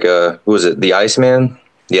 Like who was it? The Iceman,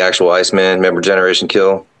 the actual Iceman. Remember Generation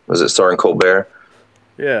Kill? Was it Sergeant Colbert?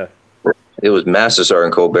 Yeah, It was Master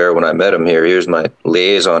Sergeant Colbert when I met him here. He was my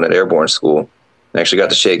liaison at airborne school. I actually got to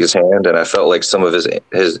nice. shake his hand, and I felt like some of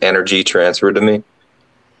his energy transferred to me.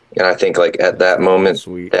 And I think like at that Fucking moment,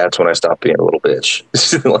 sweet. that's when I stopped being a little bitch.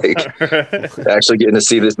 Like actually getting to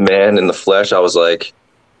see this man in the flesh, I was like,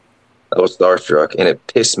 I was starstruck, and it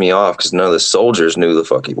pissed me off because none of the soldiers knew who the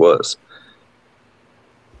fuck he was.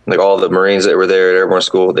 Like all the Marines that were there at Airborne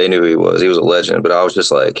School, they knew who he was. He was a legend. But I was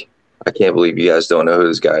just like, I can't believe you guys don't know who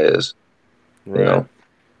this guy is. You Right. know?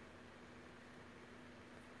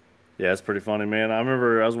 Yeah, it's pretty funny, man. I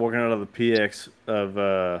remember I was walking out of the PX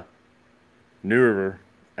of New River,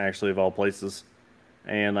 actually, of all places,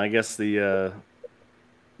 and I guess the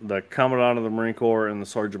commandant of the Marine Corps and the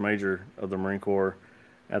sergeant major of the Marine Corps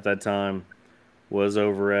at that time was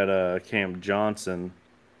over at Camp Johnson,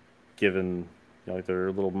 giving like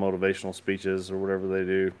their little motivational speeches or whatever they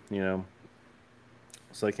do, you know.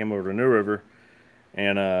 So they came over to New River,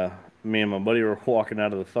 and me and my buddy were walking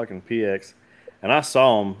out of the fucking PX, and I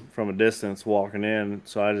saw him from a distance walking in.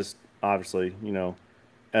 So I just obviously, you know,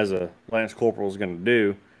 as a lance corporal is going to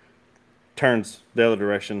do, turns the other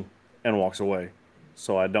direction and walks away,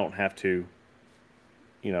 so I don't have to,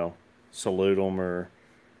 you know, salute them or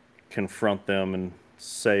confront them and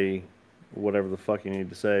say whatever the fuck you need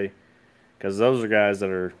to say, because those are guys that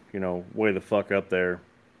are, you know, way the fuck up there.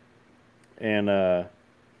 And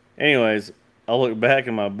anyways, I look back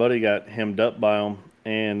and my buddy got hemmed up by him,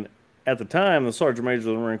 and at the time the sergeant major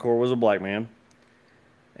of the Marine Corps was a black man,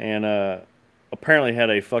 and apparently had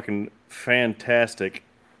a fucking fantastic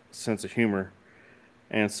sense of humor.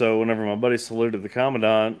 And so whenever my buddy saluted the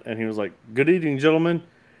commandant and he was like, "Good evening, gentlemen,"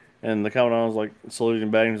 and the commandant was like saluting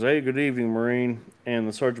back and he was like, "Hey, good evening, Marine." And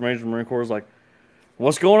the sergeant major of the Marine Corps was like,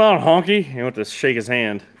 "What's going on, honky?" He went to shake his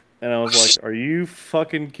hand. And I was like, "Are you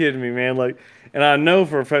fucking kidding me, man?" Like, and I know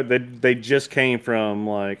for a fact that they just came from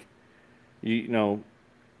like, you know,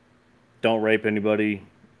 don't rape anybody,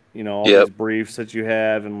 you know, all these Yep. briefs that you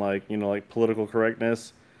have and like, you know, like political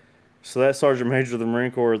correctness. So that sergeant major of the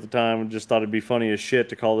Marine Corps at the time just thought it'd be funny as shit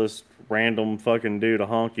to call this random fucking dude a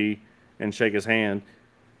honky and shake his hand.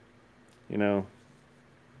 You know,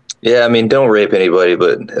 Yeah, I mean, don't rape anybody,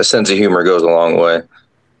 but a sense of humor goes a long way.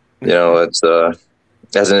 You know, it's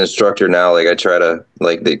as an instructor now, like I try to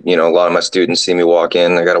like you know, a lot of my students see me walk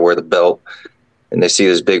in, I got to wear the belt, and they see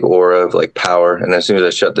this big aura of like power, and as soon as I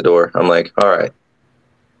shut the door, I'm like, all right,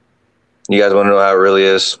 you guys want to know how it really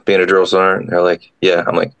is being a drill sergeant? And they're like, yeah.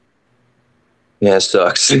 I'm like, yeah, it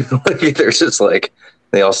sucks. Like, they're just like,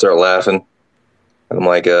 they all start laughing. I'm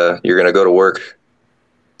like, you're gonna go to work,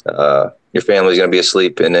 your family's gonna be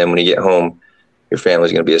asleep, and then when you get home, your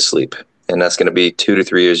family's gonna be asleep, and that's gonna be 2 to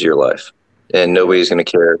 3 years of your life, and yep. nobody's gonna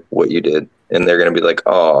care what you did, and they're gonna be like,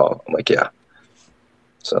 oh. I'm like, yeah.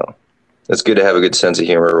 So it's good to have a good sense of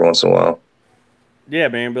humor every once in a while. Yeah,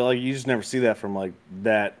 man, but like you just never see that from like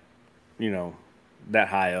that, you know, that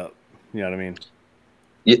high up. You know what I mean?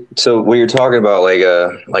 Yeah, so when you're talking about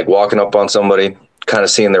like walking up on somebody, kind of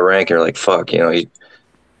seeing their rank, and you're like, fuck, you know,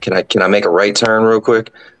 can I make a right turn real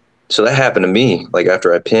quick? So that happened to me, like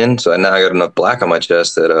after I pinned. So now I got enough black on my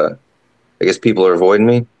chest that I guess people are avoiding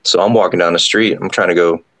me. So I'm walking down the street. I'm trying to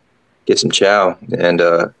go get some chow, and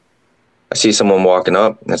I see someone walking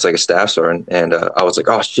up. And it's like a staff sergeant, and I was like,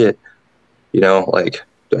 oh shit, you know, like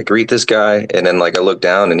do I greet this guy? And then like I looked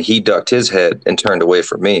down, and he ducked his head and turned away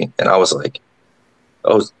from me, and I was like,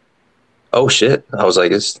 oh, oh shit. I was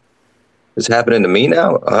like, it's happening to me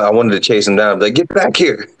now. I wanted to chase him down, like get back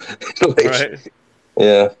here, like Right.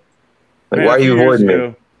 yeah, like Man, why are you avoiding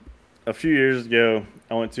me? a few years ago,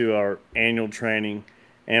 I went to our annual training,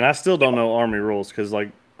 and I still don't know Army rules because like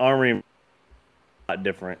Army is a lot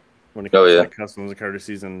different when it Oh comes to yeah, like customs and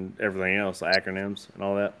courtesies and everything else, acronyms and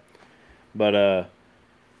all that. But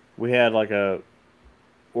we had like a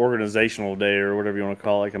organizational day or whatever you want to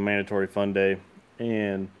call it, like a mandatory fun day,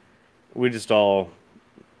 and we just all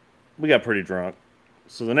we got pretty drunk.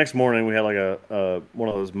 So the next morning we had like a one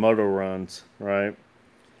of those moto runs, right?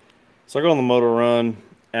 So I go on the moto run.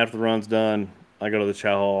 After the run's done, I go to the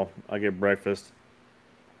chow hall. I get breakfast.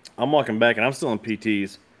 I'm walking back and I'm still in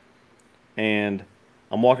PTs, and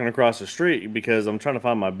I'm walking across the street because I'm trying to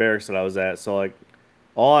find my barracks that I was at. So like,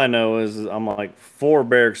 all I know is I'm like 4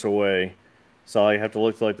 barracks away, so I have to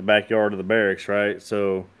look to like the backyard of the barracks, right?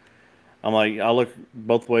 So I'm like, I look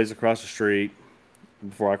both ways across the street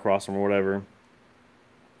before I cross them or whatever,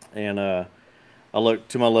 and I look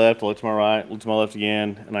to my left, I look to my right, look to my left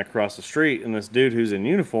again, and I cross the street, and this dude who's in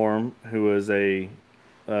uniform, who was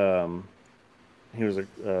um, he was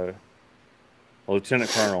a lieutenant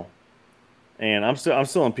colonel, and I'm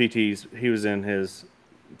still in PTs. He was in his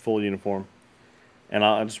full uniform, and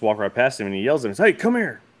I just walk right past him, and he yells at me, "Hey, come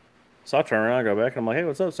here!" So I turn around, I go back, and I'm like, "Hey,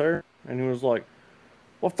 what's up, sir?" And he was like,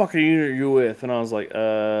 what fucking unit are you with? And I was like,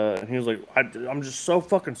 and he was like, I'm just so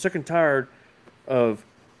fucking sick and tired of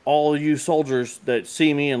all you soldiers that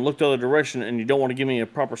see me and look the other direction and you don't want to give me a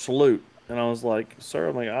proper salute. And I was like, sir,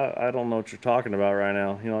 I'm like, I don't know what you're talking about right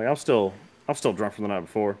now. You know, like, I'm still drunk from the night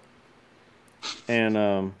before. And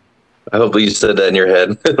I hope you said that in your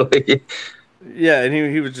head. Like, yeah, and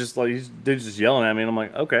he was just like, he's dude's just yelling at me, and I'm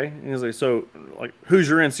like, okay. And he was like, so like, who's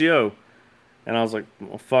your NCO? And I was like,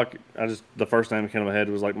 well, fuck. The first name that came to my head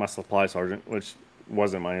was like my supply sergeant, which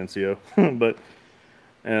wasn't my NCO, but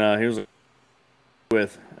and he was like,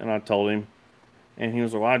 with, and I told him, and he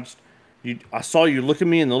was like, well, I saw you look at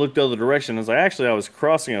me and then looked the other direction. I was like, actually, I was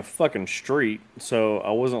crossing a fucking street, so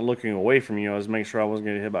I wasn't looking away from you. I was making sure I wasn't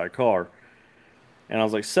getting hit by a car. And I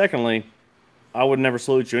was like, secondly, I would never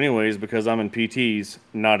salute you anyways because I'm in PTs,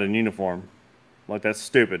 not in uniform. Like that's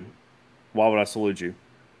stupid. Why would I salute you?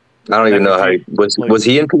 I don't And even that know how confused. Like, was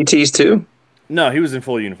he in PTs too? no, he was in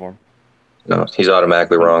full uniform. No, he's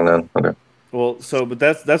automatically Like, wrong then. Okay. well, so but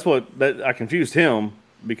that's what that I confused him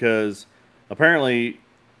because apparently,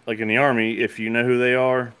 like in the army, if you know who they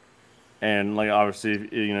are, and like obviously,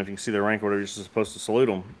 you know, if you can see their rank or whatever, you're supposed to salute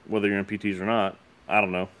them, whether you're in PTs or not. I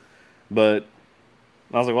don't know, but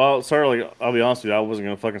I was like, well, sir, like I'll be honest with you, I wasn't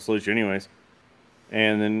gonna fucking salute you anyways.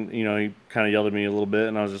 And then you know he kind of yelled at me a little bit,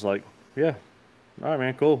 and I was just like, yeah, all right,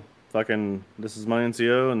 man, cool. Fucking, this is my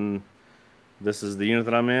NCO, and this is the unit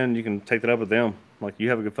that I'm in. You can take that up with them. Like, you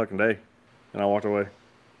have a good fucking day. And I walked away.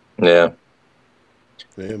 Yeah.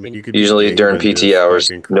 Yeah, I mean, you could be Usually game during and PT just hours,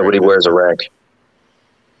 fucking nobody correct wears a them. rank.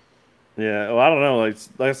 Yeah, well, I don't know. Like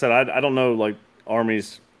I said, I don't know like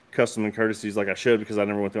Army's custom and courtesies like I should because I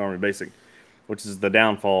never went through Army Basic, which is the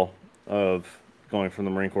downfall of going from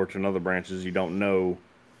the Marine Corps to another branches. You don't know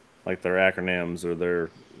like their acronyms or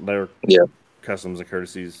their Yeah. customs and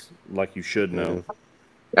courtesies like you should know.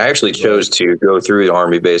 Yeah, I actually chose but to go through the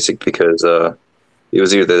Army Basic because it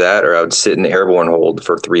was either that or I would sit in airborne hold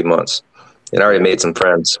for 3 months. And I already Yeah, made some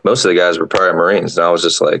friends. Most of the guys were prior Marines, and I was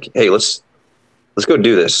just like, "Hey, let's go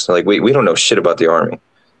do this." Like we don't know shit about the Army,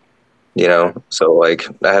 you right. know. So like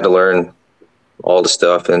I had to learn all the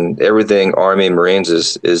stuff, and everything Army and Marines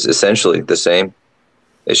is essentially the same.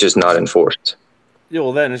 It's just not Just enforced. Yeah,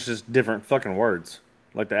 well, then it's just different fucking words,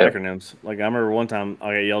 like the Yeah. acronyms. Like I remember one time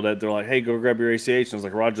I got yelled at. They're like, "Hey, go grab your ACH," and I was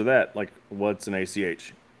like, "Roger that." Like, what's an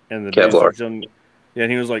ACH? And the dude Kevlar. starts yelling. Yeah,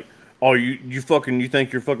 and he was like, "Oh, you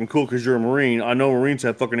think you're fucking cool because you're a Marine? I know Marines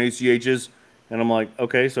have fucking ACHs." And I'm like,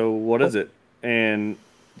 "Okay, so what is it?" And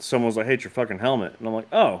someone was like, "Hey, it's your fucking helmet." And I'm like,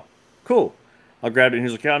 "Oh, cool." I grabbed it, and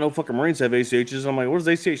he's like, "Yeah, I know fucking Marines have ACHs." I'm like, "What does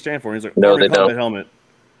ACH stand for?" And he's like, No, "Army they don't. Combat Helmet."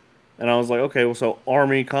 And I was like, okay, well, so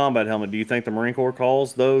Army combat helmet. Do you think the Marine Corps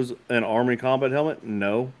calls those an Army combat helmet?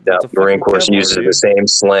 No, Yeah, that's a the Marine fucking Corps Kevlar, uses the dude. same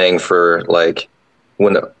slang for like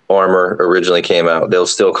when the armor originally came out. They'll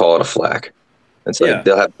still call it a flak. It's like Yeah,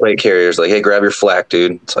 they'll have plate carriers like, "Hey, grab your flak,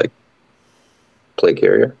 dude." It's like plate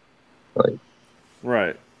carrier. Like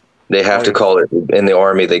right. they have Like, to call it in the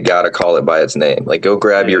Army. They gotta call it by its name. Like go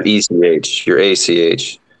grab your yeah. ECH, your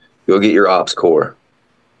ACH. Go get your Ops Core.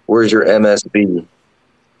 Where's your Right. MSB?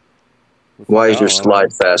 The Why fuck, I is your don't know, slide man.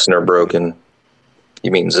 fastener broken? You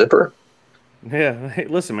mean zipper? Yeah. Hey,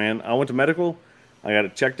 listen, man. I went to medical. I got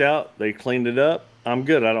it checked out. They cleaned it up. I'm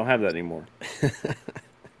good. I don't have that anymore.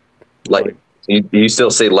 Like Like, you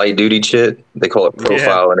still say light duty shit? They call it yeah,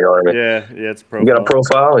 profile in the Army. yeah. It's a You got a profile.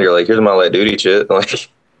 profile? You're like, here's my light duty shit. Like,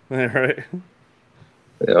 Right.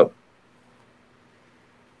 you know,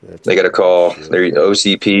 that's they got to call bullshit, their man.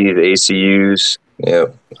 OCPs, ACUs. You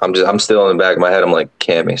know, I'm still in the back of my head. I'm like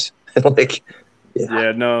camis. Like, yeah,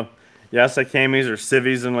 Yeah. No. Yeah, I say camis or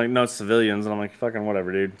civies, and like, no, it's civilians, and I'm like, fucking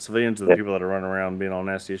whatever, dude. Civilians are the yeah. people that are running around being all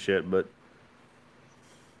nasty as shit. But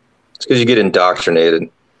It's because you get indoctrinated.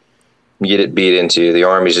 You get it beat into you. The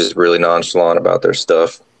Army's just really nonchalant about their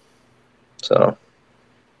stuff. So,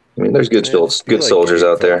 I mean, there's Yeah, just be good like soldiers Gabe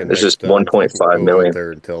out there. fucking There's next just time. Fucking 1.5 go out million.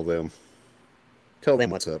 there and tell them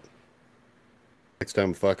what's up. Next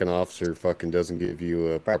time a fucking officer fucking doesn't give you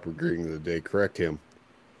a proper greeting of the day, correct him.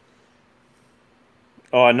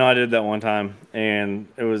 oh, I know I did that one time, and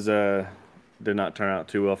it was did not turn out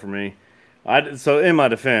too well for me. So in my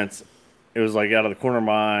defense, it was like out of the corner of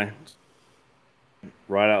my eye,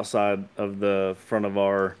 right outside of the front of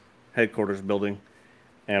our headquarters building,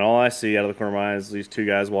 and all I see out of the corner of my eye is these two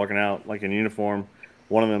guys walking out like in uniform.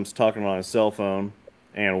 One of them's talking on his cell phone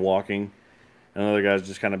and walking, and the other guy's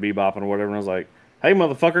just kind of bebopping or whatever. And I was like, "Hey,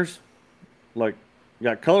 motherfuckers! Like, you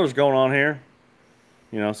got colors going on here."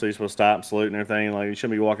 You know, so you're supposed to stop and salute and everything. Like, you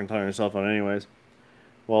shouldn't be walking talking on your cell phone anyways.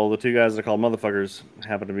 Well, the two guys that are called motherfuckers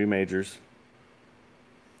happen to be majors,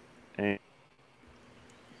 and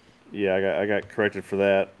Yeah, I got corrected for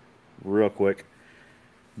that real quick,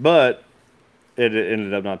 but it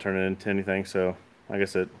ended up not turning into anything. So I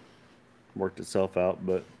guess it worked itself out.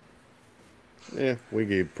 But Yeah, we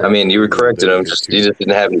gave I proper mean, you were greeting of the correcting day them, to just you two. just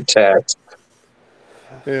didn't have any tact.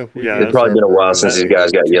 Yeah, we yeah, It'd gave that's probably been a proper while greeting of since the these day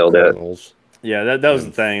guys to got two yelled at. colonels. yeah, that was the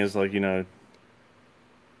And thing. Is like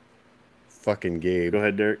fucking Gabe. go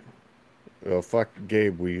ahead, Derek. Well, fuck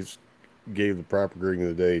Gabe. Gave the proper greeting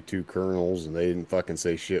of the day to two colonels, and they didn't fucking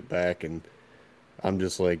say shit back. And I'm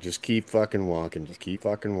just like, just keep fucking walking. Just keep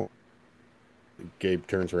fucking walking. Gabe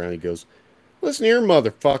turns around. He goes, listen here,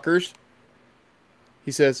 motherfuckers.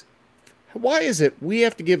 He says, why is it we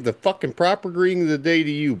have to give the fucking proper greeting of the day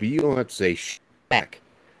to you, but you don't have to say shit back?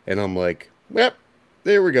 And I'm like, yep,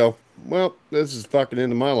 there we go. Well, this is fucking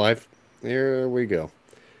into my life. There we go.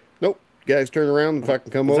 Nope. Guys turn around and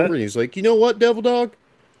fucking come Was over, that and he's like, you know what, Devil Dog?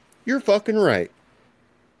 You're fucking right.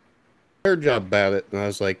 Fair job about it. And I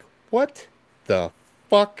was like, what the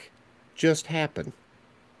fuck just happened?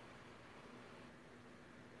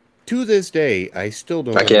 To this day, I still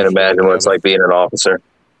don't I can't understand imagine what how it's like being an officer.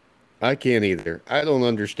 I can't either. I don't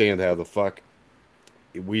understand how the fuck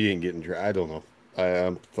we didn't get in trouble. I don't know.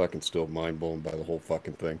 I'm fucking still mind blown by the whole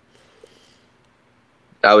fucking thing.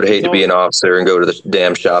 I would hate it's to be all an officer and go to the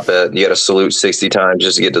damn shop at. You got to salute 60 times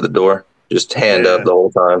just to get to the door. Just hand up yeah. the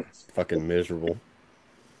whole time. Fucking miserable.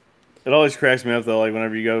 It always cracks me up though, like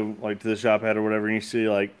whenever you go like to the shop head or whatever, and you see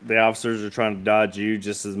like the officers are trying to dodge you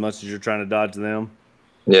just as much as you're trying to dodge them.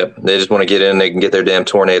 Yep, they just want to get in. They can get their damn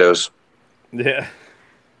tornadoes. Yeah.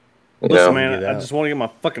 You Listen, know, And get man, I out. just want to get my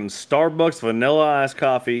fucking Starbucks vanilla iced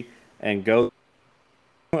coffee and go.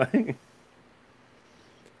 that's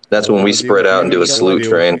All I when we want to do spread is out make and a do a cup of salute joe.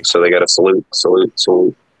 train. So they got to salute, salute,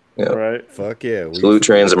 salute. Yeah, Right. Fuck yeah. We used salute to do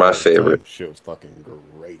trains are that my all the favorite. time. Shit was fucking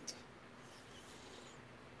great.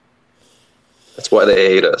 That's why they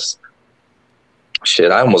hate us.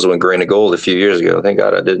 Shit, I almost went green to gold a few years ago. Thank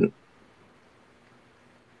God I didn't.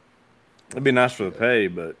 It'd be nice for the Shit. pay,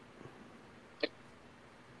 but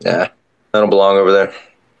Yeah, I don't belong over there.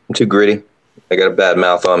 I'm too gritty. I got a bad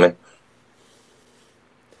mouth on me.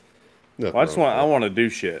 Nothing well, I just wrong with want I that. want to do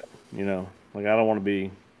shit. Like I don't want to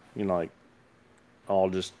be, like all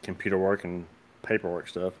just computer work and paperwork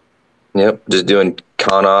stuff. Yep, just doing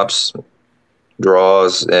con ops,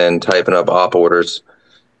 draws, and typing up op orders.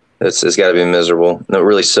 It's got to be miserable. And what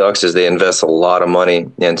really sucks is they invest a lot of money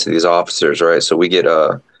into these officers, right? So we get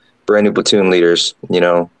brand new platoon leaders,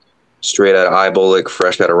 straight out of IBOLIC,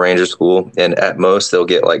 fresh out of Ranger School, and at most they'll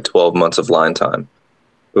get like 12 months of line time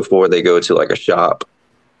before they go to like a shop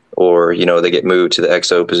or they get moved to the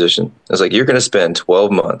XO position. It's like you're going to spend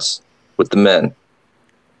 12 months with the men,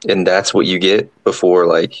 and that's what you get before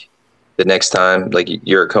like the next time like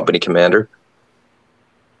you're a company commander.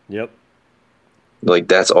 Yep. Like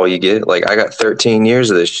that's all you get. Like I got 13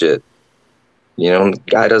 years of this shit. The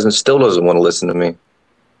guy still doesn't want to listen to me.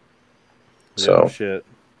 Yeah. No So shit.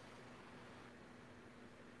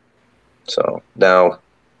 so now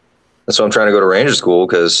that's why I'm trying to go to Ranger School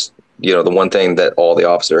because the one thing that all the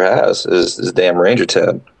officer has is damn Ranger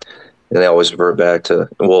tab, and they always revert back to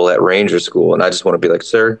at Ranger School, and I just want to be like,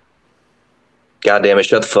 sir, God damn it,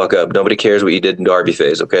 shut the fuck up. Nobody cares what you did in Derby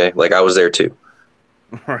phase, okay? Like I was there too.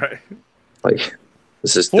 Right. Like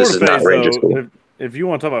this Florida is not phase Ranger though. School. If you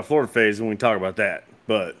want to talk about Florida phase, then we can talk about that.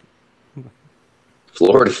 But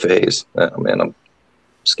Florida phase. Oh man, I'm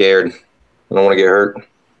scared. I don't want to get hurt.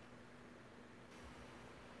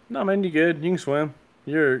 no, man, you good. You can swim.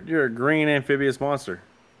 You're a green amphibious monster.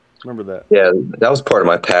 Remember that. Yeah, that was part of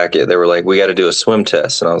my packet. They were like, we got to do a swim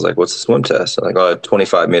test. And I was like, what's the swim test? They're like, oh, a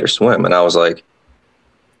 25-meter swim. And I was like,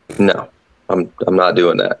 no, I'm not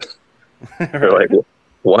doing that. They're like, Right. well,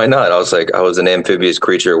 why not? I was like, I was an amphibious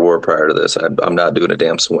creature at war prior to this. I'm not doing a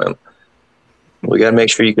damn swim. We got to make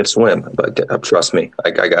sure you can swim. But trust me,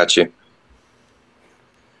 I got you.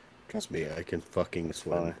 Trust me, I can fucking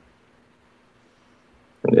swim.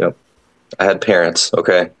 Funny. Yeah. I had parents,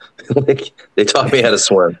 okay? Like, they taught me how to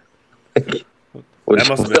swim. What That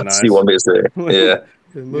must have been else do you nice. want me to say? Yeah.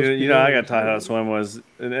 It must be I got nice. taught how to swim was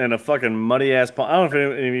in a fucking muddy ass pond. I don't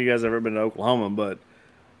know if any of you guys have ever been to Oklahoma, but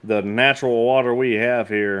the natural water we have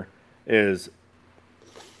here is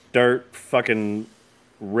dirt, fucking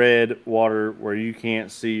red water where you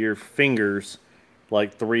can't see your fingers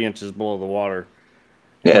like 3 inches below the water.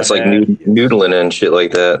 And Yeah, my it's like dad, noodling and shit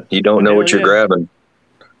like that. You don't know hell what you're yeah. grabbing.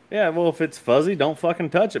 Yeah, well, if it's fuzzy, don't fucking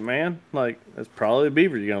touch it, man. Like, it's probably a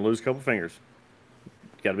beaver. You're going to lose a couple fingers.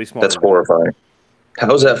 You got to be smarter That's than that. horrifying.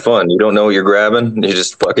 How's that fun? You don't know what you're grabbing. You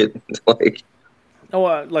just fuck it. Like, Oh,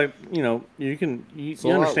 like, you It's a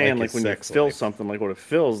lot understand like like his when you sex feel life. something, like what it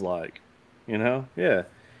feels like, Yeah.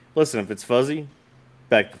 Listen, if it's fuzzy,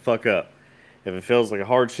 back the fuck up. If it feels like a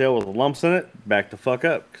hard shell with lumps in it, back the fuck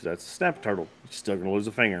up, because that's a snap turtle. You're still gonna lose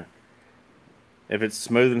a finger. If it's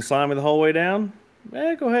smooth and slimy the whole way down,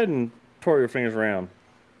 go ahead and twirl your fingers around.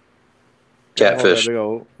 Don't worry about Catfish. big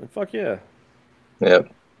old. Fuck yeah.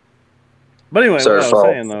 Yep. But anyway, what Sorry I for was all.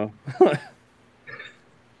 saying though,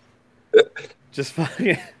 just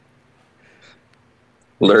fucking Just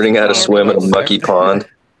Learning how to talking talking swim in about a about mucky sex. pond.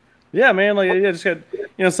 yeah, man. Like yeah, just got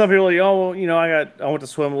some people are like oh well, I went to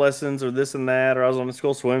swim lessons or this and that or I was on the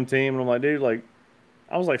school swim team and I'm like dude like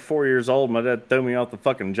I was like 4 years old. My dad threw me off the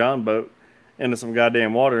fucking John boat into some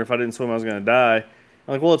goddamn water. If I didn't swim, I was gonna die.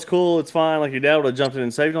 I'm like, well, it's cool, it's fine. Like your dad would have jumped in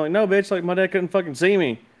and saved. I'm like, no, bitch. Like my dad couldn't fucking see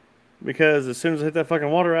me because as soon as I hit that fucking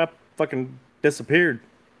water, I fucking disappeared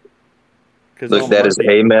because Look, all that is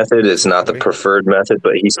muddy. a method. It's not the Wait, preferred method,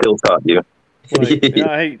 but he still taught you. Like,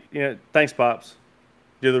 I hate. Thanks, pops.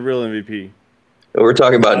 You're the real MVP. We're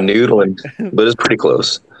talking about I, noodling, but it's pretty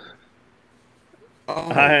close. I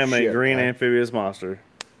oh am a shit! green amphibious monster.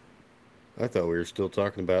 I thought we were still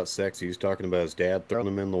talking about sex. He was talking about his dad throwing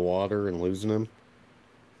him in the water and losing him.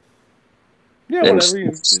 Yeah, And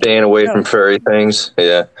whatever. staying away Yeah, from furry things.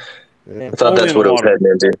 Yeah. Yeah. I thought only that's in the what it was water. heading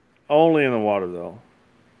into. Only in the water though.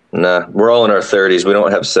 Nah, we're all in our 30s. We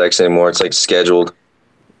don't have sex anymore. It's like scheduled.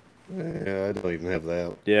 Yeah, I don't even have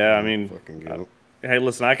that. Yeah, I mean, Fucking go. hey,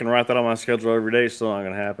 listen, I can write that on my schedule every day. It's still not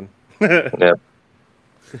gonna happen. Yeah.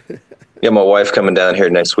 Yeah, my wife coming down here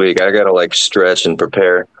next week. I gotta like stretch and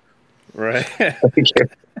prepare. Right.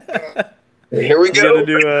 Here we You got to go.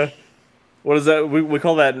 do what is that? We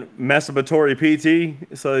call that masturbatory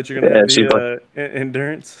PT, so that you're gonna have And the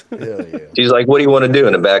endurance. Hell yeah. she's like, "What do you want to do?"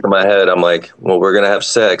 In the back of my head, I'm like, "Well, we're gonna have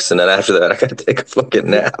sex, and then after that, I gotta take a fucking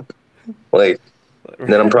nap. Like,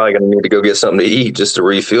 then I'm probably gonna need to go get something to eat just to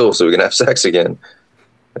refuel, so we can have sex again.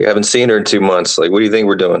 Like, I haven't seen her in 2 months. Like, what do you think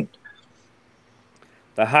we're doing?"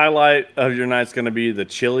 The highlight of your night's gonna be the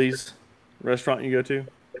Chili's restaurant you go to.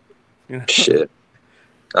 You know, Shit,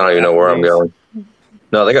 I don't even know where I'm Applebee's. going.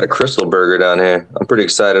 No, they got a Crystal Burger down here. I'm pretty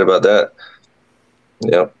excited about that.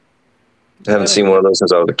 Yep, I Yeah, haven't that seen ain't one of bad. those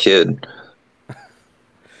since I was a kid.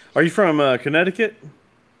 Are you from Connecticut?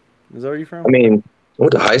 Is that where you from? I mean, I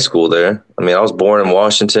went to high school there. I mean, I was born in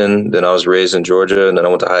Washington, then I was raised in Georgia, and then I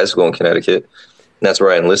went to high school in Connecticut. And that's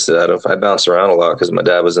where I enlisted out of. I bounced around a lot because my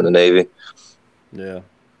dad was in the Navy. Yeah.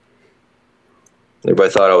 Everybody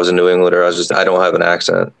thought I was a New Englander. I don't have an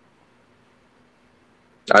accent.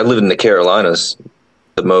 I lived in the Carolinas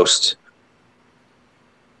the most,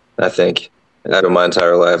 I think, out of my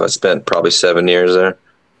entire life. I spent probably 7 years there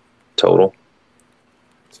total.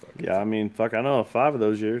 It's fucking Yeah, I mean, fuck, I know 5 of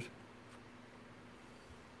those years.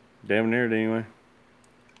 Damn near it anyway.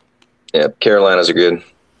 Yeah, Carolinas are good.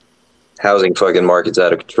 Housing fucking market's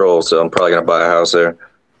out of control, so I'm probably gonna buy a house there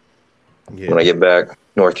when I yeah. get back,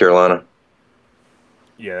 North Carolina.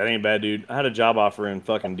 Yeah, that ain't bad, dude. I had a job offer in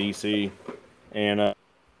fucking DC, and they're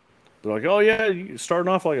like, "Oh yeah, you starting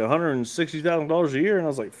off like $160,000 a year," and I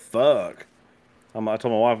was like, "Fuck." I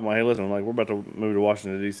told my wife, "I'm like, hey, listen, I'm like, we're about to move to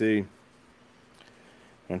Washington D.C."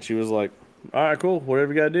 And she was like, "All right, cool,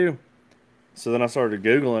 whatever you gotta do." So then I started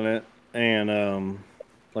googling it and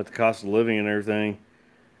like the cost of living and everything,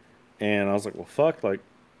 and I was like, "Well, fuck, like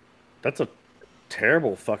that's a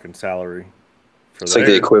terrible fucking salary for It's like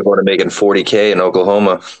the there." equivalent of making 40K in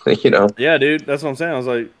Oklahoma, you know? Yeah, dude, that's what I'm saying. I was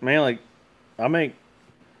like, man, like I make,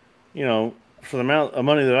 for the amount of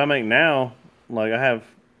money that I make now, like I have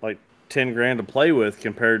like 10 grand to play with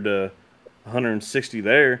compared to 160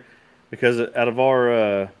 there, because out of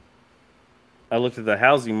our, I looked at the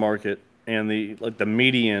housing market and the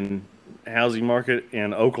median housing market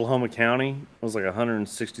in Oklahoma County was like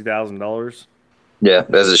 $160,000. Yeah,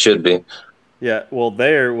 as it should be. Yeah, well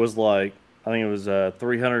there was like I think it was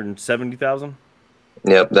 370,000.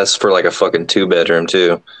 Yep, that's for like a fucking 2 bedroom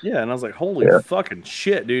too. Yeah, and I was like, holy Yeah. fucking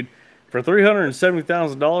shit, dude. For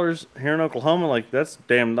 $370,000 here in Oklahoma, like that's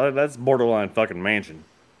borderline fucking mansion.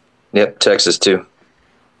 Yep, Texas too.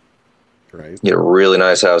 Right. Get a really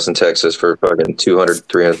nice house in Texas for fucking 200,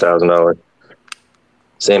 $300,000.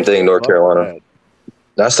 Same thing, North Fuck Carolina.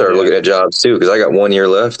 that. I started Yeah. looking at jobs too because I got 1 year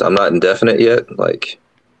left. I'm not indefinite yet. Like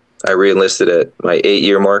I re-enlisted at my 8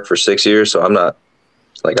 year mark for 6 years, so I'm not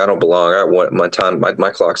like I don't belong. I want my time.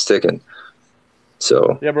 My clock's ticking.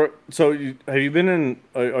 So Yeah, bro. So have you been in?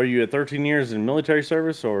 Are you at 13 years in military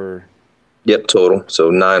service or? yep, total. So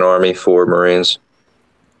 9 Army, 4 Marines.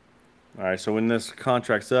 All right. So when this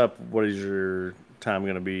contract's up, what is your time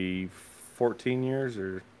going to be? 14 years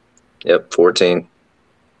or? Yep, 14.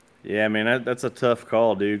 Yeah, man, that's a tough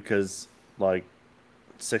call, dude. Because like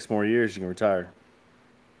 6 more years, you can retire.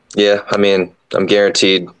 Yeah, I mean I'm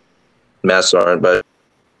guaranteed master sergeant, but at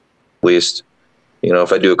least,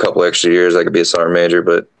 if I do a couple extra years, I could be a sergeant major.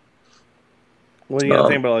 But Well, you got to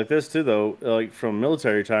think about it like this too, though. Like from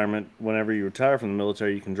military retirement, whenever you retire from the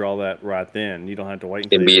military, you can draw that right then. You don't have to wait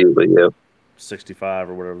until you're immediately, yeah. 65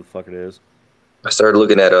 or whatever the fuck it is. I started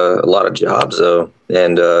looking at a lot of jobs though,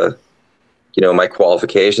 and my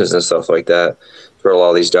qualifications and stuff like that for a lot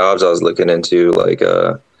of these jobs. I was looking into like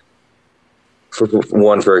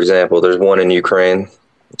for example, there's one in Ukraine.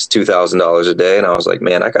 It's $2,000 a day, and I was like,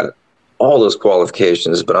 man, I got all those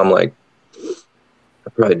qualifications, but I'm like,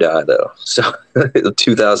 I'd probably die though. So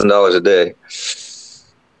 $2,000 a day.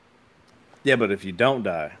 Yeah, but if you don't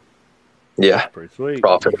die, Yeah, pretty sweet.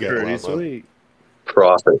 profit. Pretty sweet.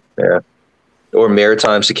 Profit. Yeah. Or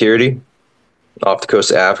maritime security off the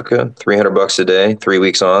coast of Africa, $300 a day, 3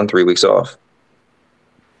 weeks on, 3 weeks off.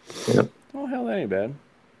 Yeah. Oh hell, that ain't bad.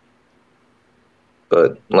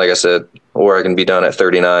 But like I said, or I can be done at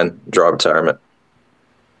 39, draw retirement.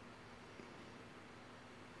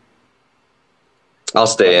 I'll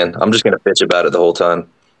stay in. I'm just gonna bitch about it the whole time.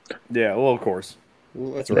 Yeah, well, of course.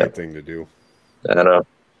 Well, that's the right thing to do. I know.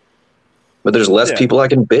 But there's less people I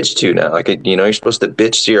can bitch to now. Like, you're supposed to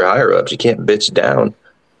bitch to your higher ups. You can't bitch down.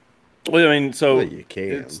 Well, I mean, so you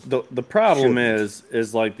can. The problem is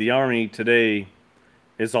like the Army today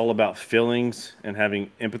is all about feelings and having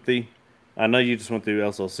empathy. I know you just went through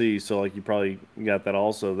SLC, so like you probably got that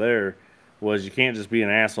also there. Was you can't just be an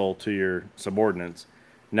asshole to your subordinates.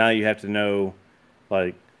 Now you have to know,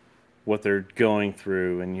 like, what they're going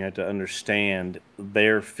through, and you have to understand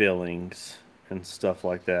their feelings and stuff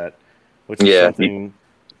like that. Which is something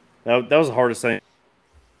that was the hardest thing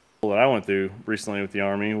that I went through recently with the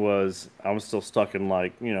Army. Was I was still stuck in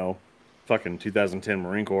like fucking 2010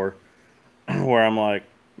 Marine Corps, where I'm like,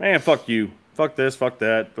 man, fuck you, fuck this, fuck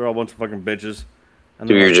that. They're all a bunch of fucking bitches. And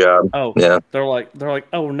do your job. Oh yeah. They're like,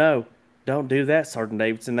 oh no, don't do that, Sergeant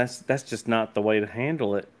Davidson. That's just not the way to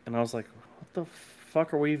handle it. And I was like, what the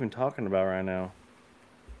fuck are we even talking about right now?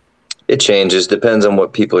 It changes, depends on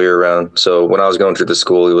what people you're around. So when I was going through the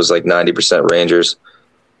school, it was like 90% Rangers,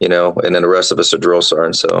 and then the rest of us are drill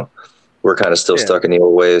sergeants. So we're kind of still stuck in the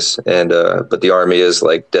old ways. And but the Army is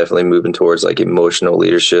like definitely moving towards like emotional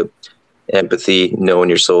leadership, empathy, knowing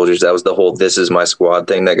your soldiers. That was the whole "this is my squad"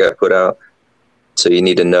 thing that got put out. So you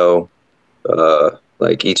need to know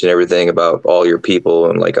like each and everything about all your people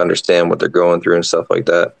and like understand what they're going through and stuff like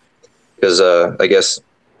that. Because I guess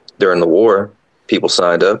during the war, people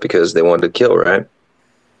signed up because they wanted to kill, right?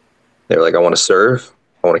 They're like, I want to serve,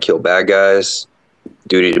 I want to kill bad guys,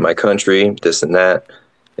 duty to my country, this and that.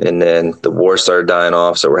 And then the war started dying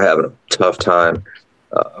off, so we're having a tough time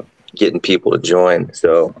getting people to join.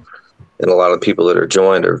 So, and a lot of people that are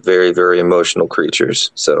joined are very, very emotional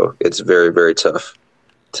creatures. So it's very, very tough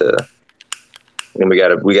to. And we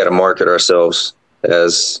gotta market ourselves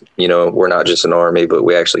as, we're not just an army, but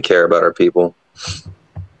we actually care about our people.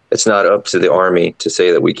 It's not up to the Army to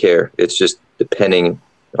say that we care. It's just depending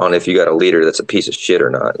on if you got a leader that's a piece of shit or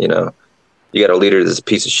not. You got a leader that's a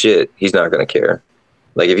piece of shit, he's not going to care.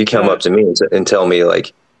 Like if you come up to me and tell me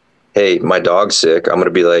like, hey, my dog's sick, I'm going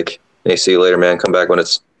to be like, hey, see you later, man. Come back when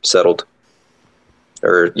it's settled.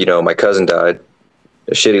 Or, my cousin died.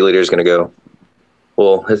 A shitty leader is going to go,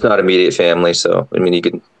 well, it's not immediate family. So, I mean, you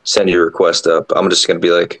can send your request up. I'm just going to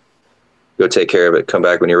be like, go take care of it. Come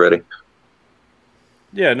back when you're ready.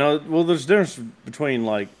 Yeah, no, well, there's a difference between,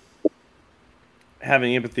 like,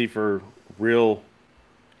 having empathy for real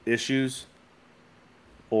issues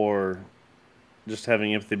or just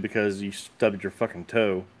having empathy because you stubbed your fucking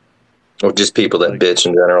toe. Or just people that bitch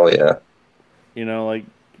in general, yeah. Like,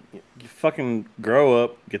 you fucking grow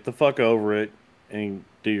up, get the fuck over it, and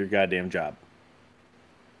do your goddamn job.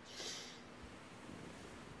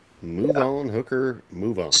 Move on, hooker,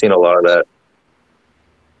 move on. Seen a lot of that.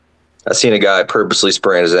 I seen a guy purposely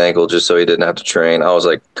sprain his ankle just so he didn't have to train. I was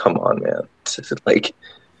like, come on, man. Like,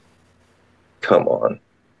 come on.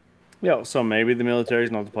 Yeah, so maybe the military is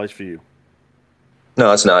not the place for you.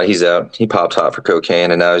 No, it's not. He's out. He popped hot for cocaine,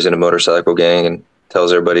 and now he's in a motorcycle gang and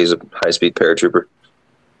tells everybody he's a high-speed paratrooper.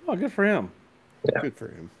 Oh, good for him. Yeah. Good for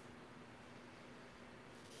him.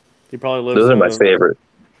 He probably lives. Those are my favorite.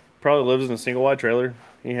 Probably lives in a single wide trailer.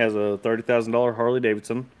 He has a $30,000 Harley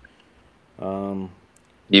Davidson.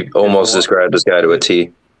 You almost described this guy to a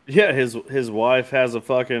T. Yeah, his wife has a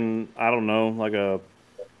fucking, I don't know, like a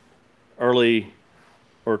early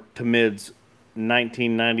or to mids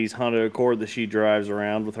 1990s Honda Accord that she drives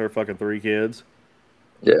around with her fucking 3 kids.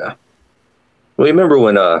 Yeah. Well, you remember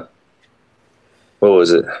when what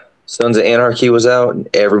was it? Sons of Anarchy was out and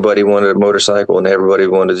everybody wanted a motorcycle and everybody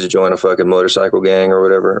wanted to join a fucking motorcycle gang or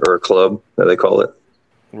whatever, or a club that they call it.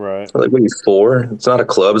 Right. Like, what are you, 4? It's not a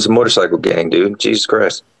club. It's a motorcycle gang, dude. Jesus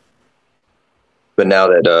Christ. But now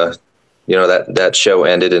that that show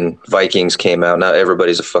ended and Vikings came out, now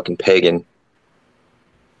everybody's a fucking pagan.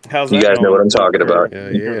 How's You that guys know what going I'm talking about.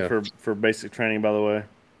 Yeah. for basic training? By the way.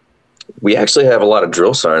 We actually have a lot of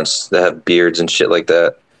drill sergeants that have beards and shit like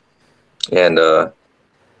that. And it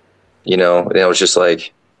was just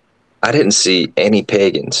like, I didn't see any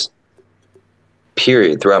pagans,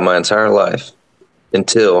 period, throughout my entire life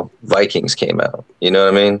until Vikings came out. You know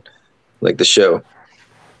what I mean? Like the show.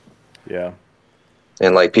 Yeah.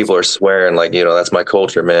 And like people are swearing, like, that's my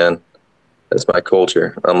culture, man. That's my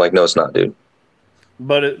culture. I'm like, no, it's not, dude.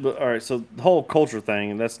 But all right, so the whole culture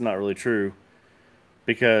thing, that's not really true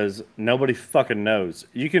because nobody fucking knows.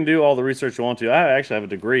 You can do all the research you want to. I actually have a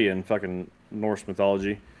degree in fucking Norse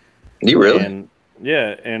mythology, You really? and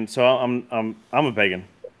yeah, and so I'm a pagan,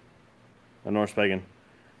 a Norse pagan.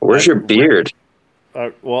 Where's I your re- beard?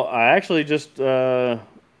 well, I actually just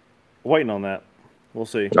waiting on that. We'll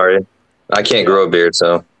see. Are you? I can't Yeah, grow a beard,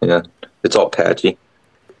 so yeah, it's all patchy.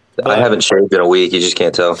 I but haven't shaved in a week. You just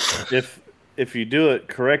can't tell. if if you do it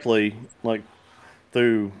correctly, like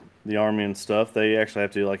through the army and stuff, they actually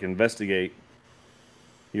have to like investigate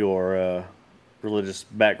your religious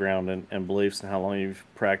background and beliefs and how long you've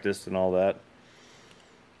practiced and all that.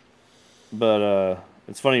 But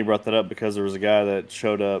it's funny you brought that up because there was a guy that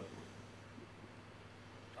showed up,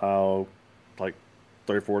 oh, like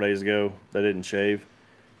 3 or 4 days ago that didn't shave,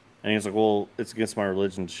 and he's like, "Well, it's against my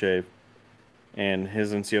religion to shave." And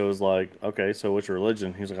his NCO was like, "Okay, so what's your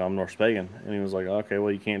religion?" He's like, "I'm Norse pagan," and he was like, "Okay,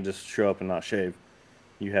 well, you can't just show up and not shave.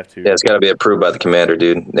 You have Yeah, to." it's got to be approved by the commander,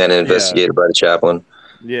 dude, and Yeah, investigated by the chaplain.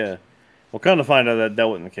 yeah. Well, kind of find out that that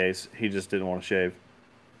wasn't the case. He just didn't want to shave.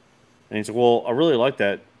 And he's like, "Well, I really like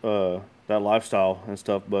that lifestyle and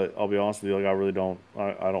stuff, but I'll be honest with you, like I really don't.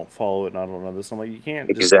 I don't follow it, and I don't know this." I'm like,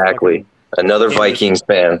 Exactly. you Another can't just Vikings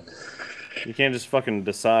fan. you can't just fucking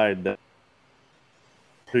decide that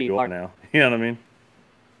who you are now. You know what I mean?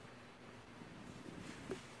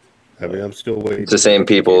 I mean, I'm still waiting It's the to get same the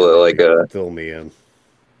people that Gatorade like to fill me in.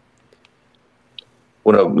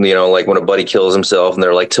 when a buddy kills himself and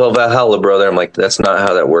they're like, "Tell Valhalla, brother." I'm like, that's not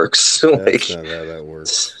how that works. That's Like, not how that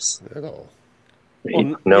works at all. Well,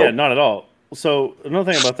 yeah, no, not at all. So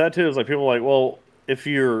another thing about that too is like people are like, well, if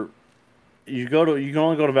you can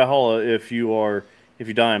only go to Valhalla if you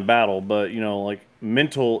die in battle, but like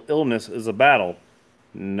mental illness is a battle.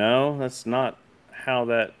 No, that's not how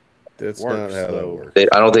that That's not works how that though. works.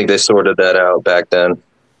 I don't think they sorted that out back then.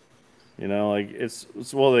 Like it's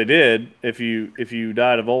well they did. If you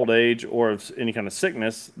died of old age or of any kind of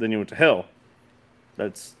sickness, then you went to hell.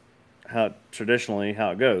 That's traditionally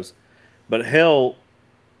how it goes. But hell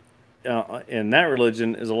in that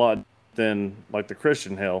religion is a lot than like the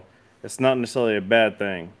Christian hell. It's not necessarily a bad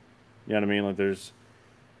thing. You know what I mean? Like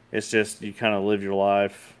it's just you kind of live your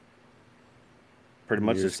life pretty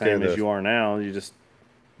much You're the just same kind as of you are now. You're just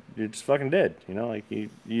fucking dead. Like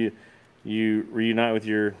you reunite with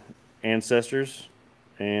your ancestors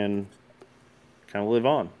and kind of live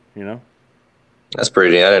on. That's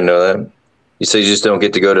pretty. I didn't know that. You say you just don't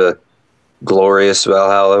get to go to glorious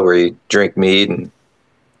Valhalla where you drink mead and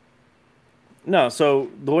No, so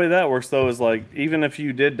the way that works though is like even if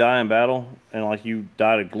you did die in battle and like you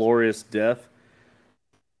died a glorious death,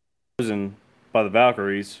 chosen by the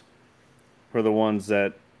Valkyries were the ones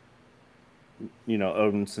that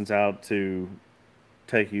Odin sends out to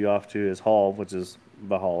take you off to his hall, which is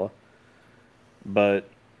Valhalla. But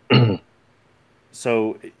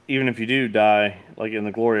so even if you do die like in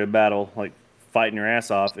the glory of battle, like fighting your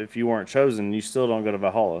ass off, if you weren't chosen, you still don't go to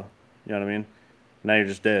Valhalla. You know what I mean? Now you're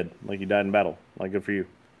just dead, like you died in battle. Like good for you.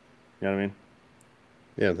 You know what I mean?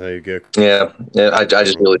 yeah. There you go. yeah. I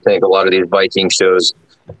just really think a lot of these Viking shows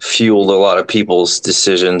fueled a lot of people's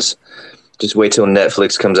decisions. Just wait till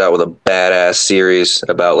Netflix comes out with a badass series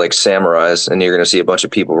about like samurais, and you're gonna see a bunch of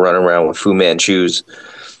people running around with Fu Manchus.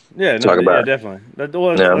 Yeah, no, Talk yeah, about, definitely.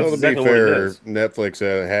 Well, you know, that's Well, to be exactly what it fair, is.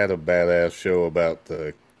 Netflix had a badass show about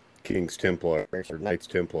the King's Templars or Knights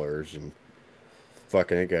Templars, and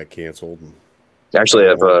fucking it got canceled. And I actually don't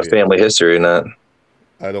have want to a be family history in that.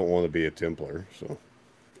 I don't want to be a Templar, so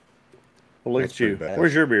Well, look that's at pretty you. bad.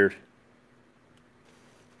 Where's your beard?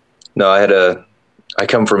 No, I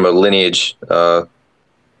come from a lineage. I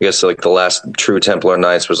guess like the last true Templar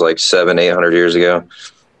Knights was like 700-800 years ago,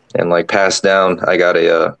 and like passed down. I got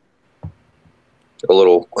a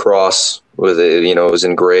little cross with it. It was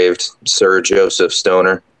engraved Sir Joseph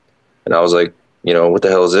Stoner, and I was like, what the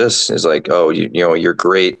hell is this? It's like, oh, you're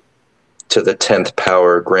great to the 10th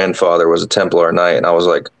power grandfather was a Templar Knight, and I was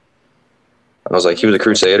like, he was a Fucking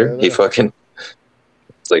Crusader. He badass. fucking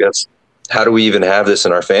It's like, that's, how do we even have this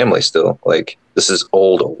in our family still? Like, this is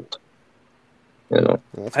old, you know?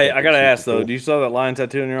 That's Hey, I fucking gotta super ask though, cool. do you still have that lion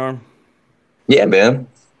tattoo on your arm? Yeah, man.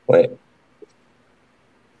 Wait.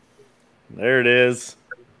 There it is.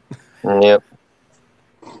 Yep.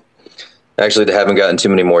 Actually, I haven't gotten too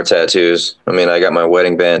many more tattoos. I mean, I got my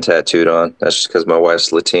wedding band tattooed on. That's just because my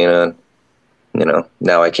wife's Latina, and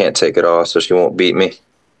now I can't take it off, so she won't beat me.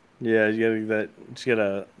 Yeah, you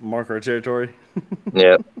gotta mark our territory.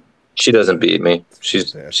 Yeah, she doesn't beat me.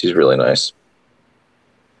 She's Fantastic. really nice.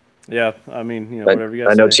 Yeah, I mean, I, whatever you I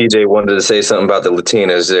guys know say. TJ wanted to say something about the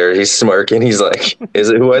Latinas there. He's smirking. He's like, "Is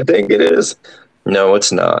it who I think it is?" No,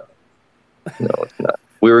 it's not. No, it's not.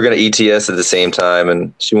 We were going to ETS at the same time,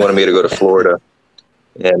 and she wanted me to go to Florida.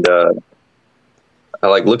 And I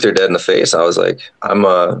like looked her dead in the face. I was like, I'm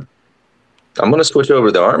going to switch over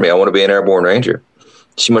to the Army. I want to be an airborne ranger.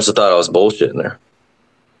 She must have thought I was bullshitting there.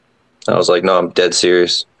 I was like, no, I'm dead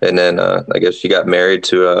serious. And then I guess she got married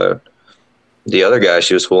to the other guy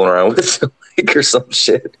she was fooling around with, like, or some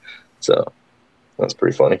shit. So that's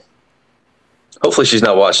pretty funny. Hopefully she's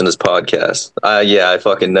not watching this podcast. Yeah, I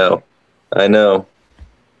fucking know. I know.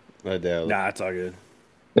 I doubt it. Nah, it's all good.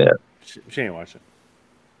 Yeah, She ain't watching.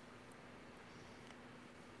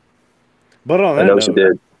 But on I that know she note,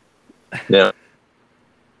 did. Yeah.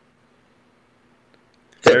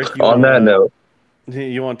 Eric, On that note,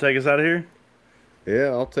 you want to take us out of here? Yeah,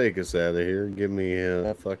 I'll take us out of here. Give me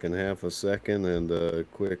a fucking half a second and a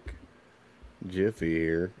quick jiffy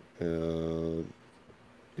here.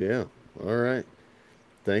 Yeah, all right.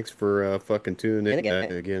 Thanks for fucking tuning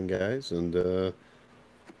in again, guys, and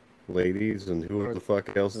ladies, and whoever the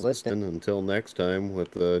fuck else is listening. Until next time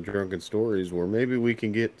with Drunken Stories, where maybe we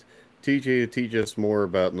can get TJ to teach us more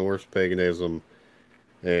about Norse paganism,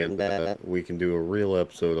 and we can do a real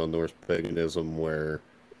episode on Norse paganism where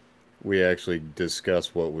we actually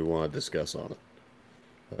discuss what we want to discuss on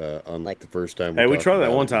it. Unlike the first time we Hey, we talked tried that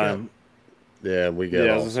about one it, time. we got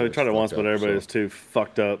Yeah, I was all gonna say we sorts tried it once, fucked but up. everybody So, was too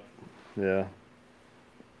fucked up. Yeah.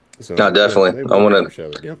 so no, yeah, definitely. maybe I we'll want give it a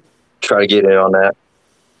to shot again. try to get in on that.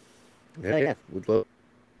 Yeah, would love.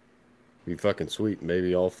 Be fucking sweet.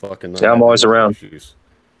 Maybe I'll fucking not Yeah, I'm have always any around. issues.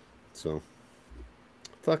 So,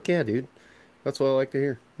 fuck yeah, dude. That's what I like to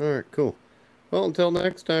hear. All right, cool. Well, until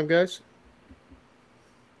next time, guys.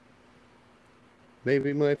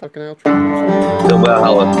 Maybe my fucking outro music. Till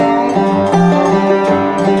Valhalla.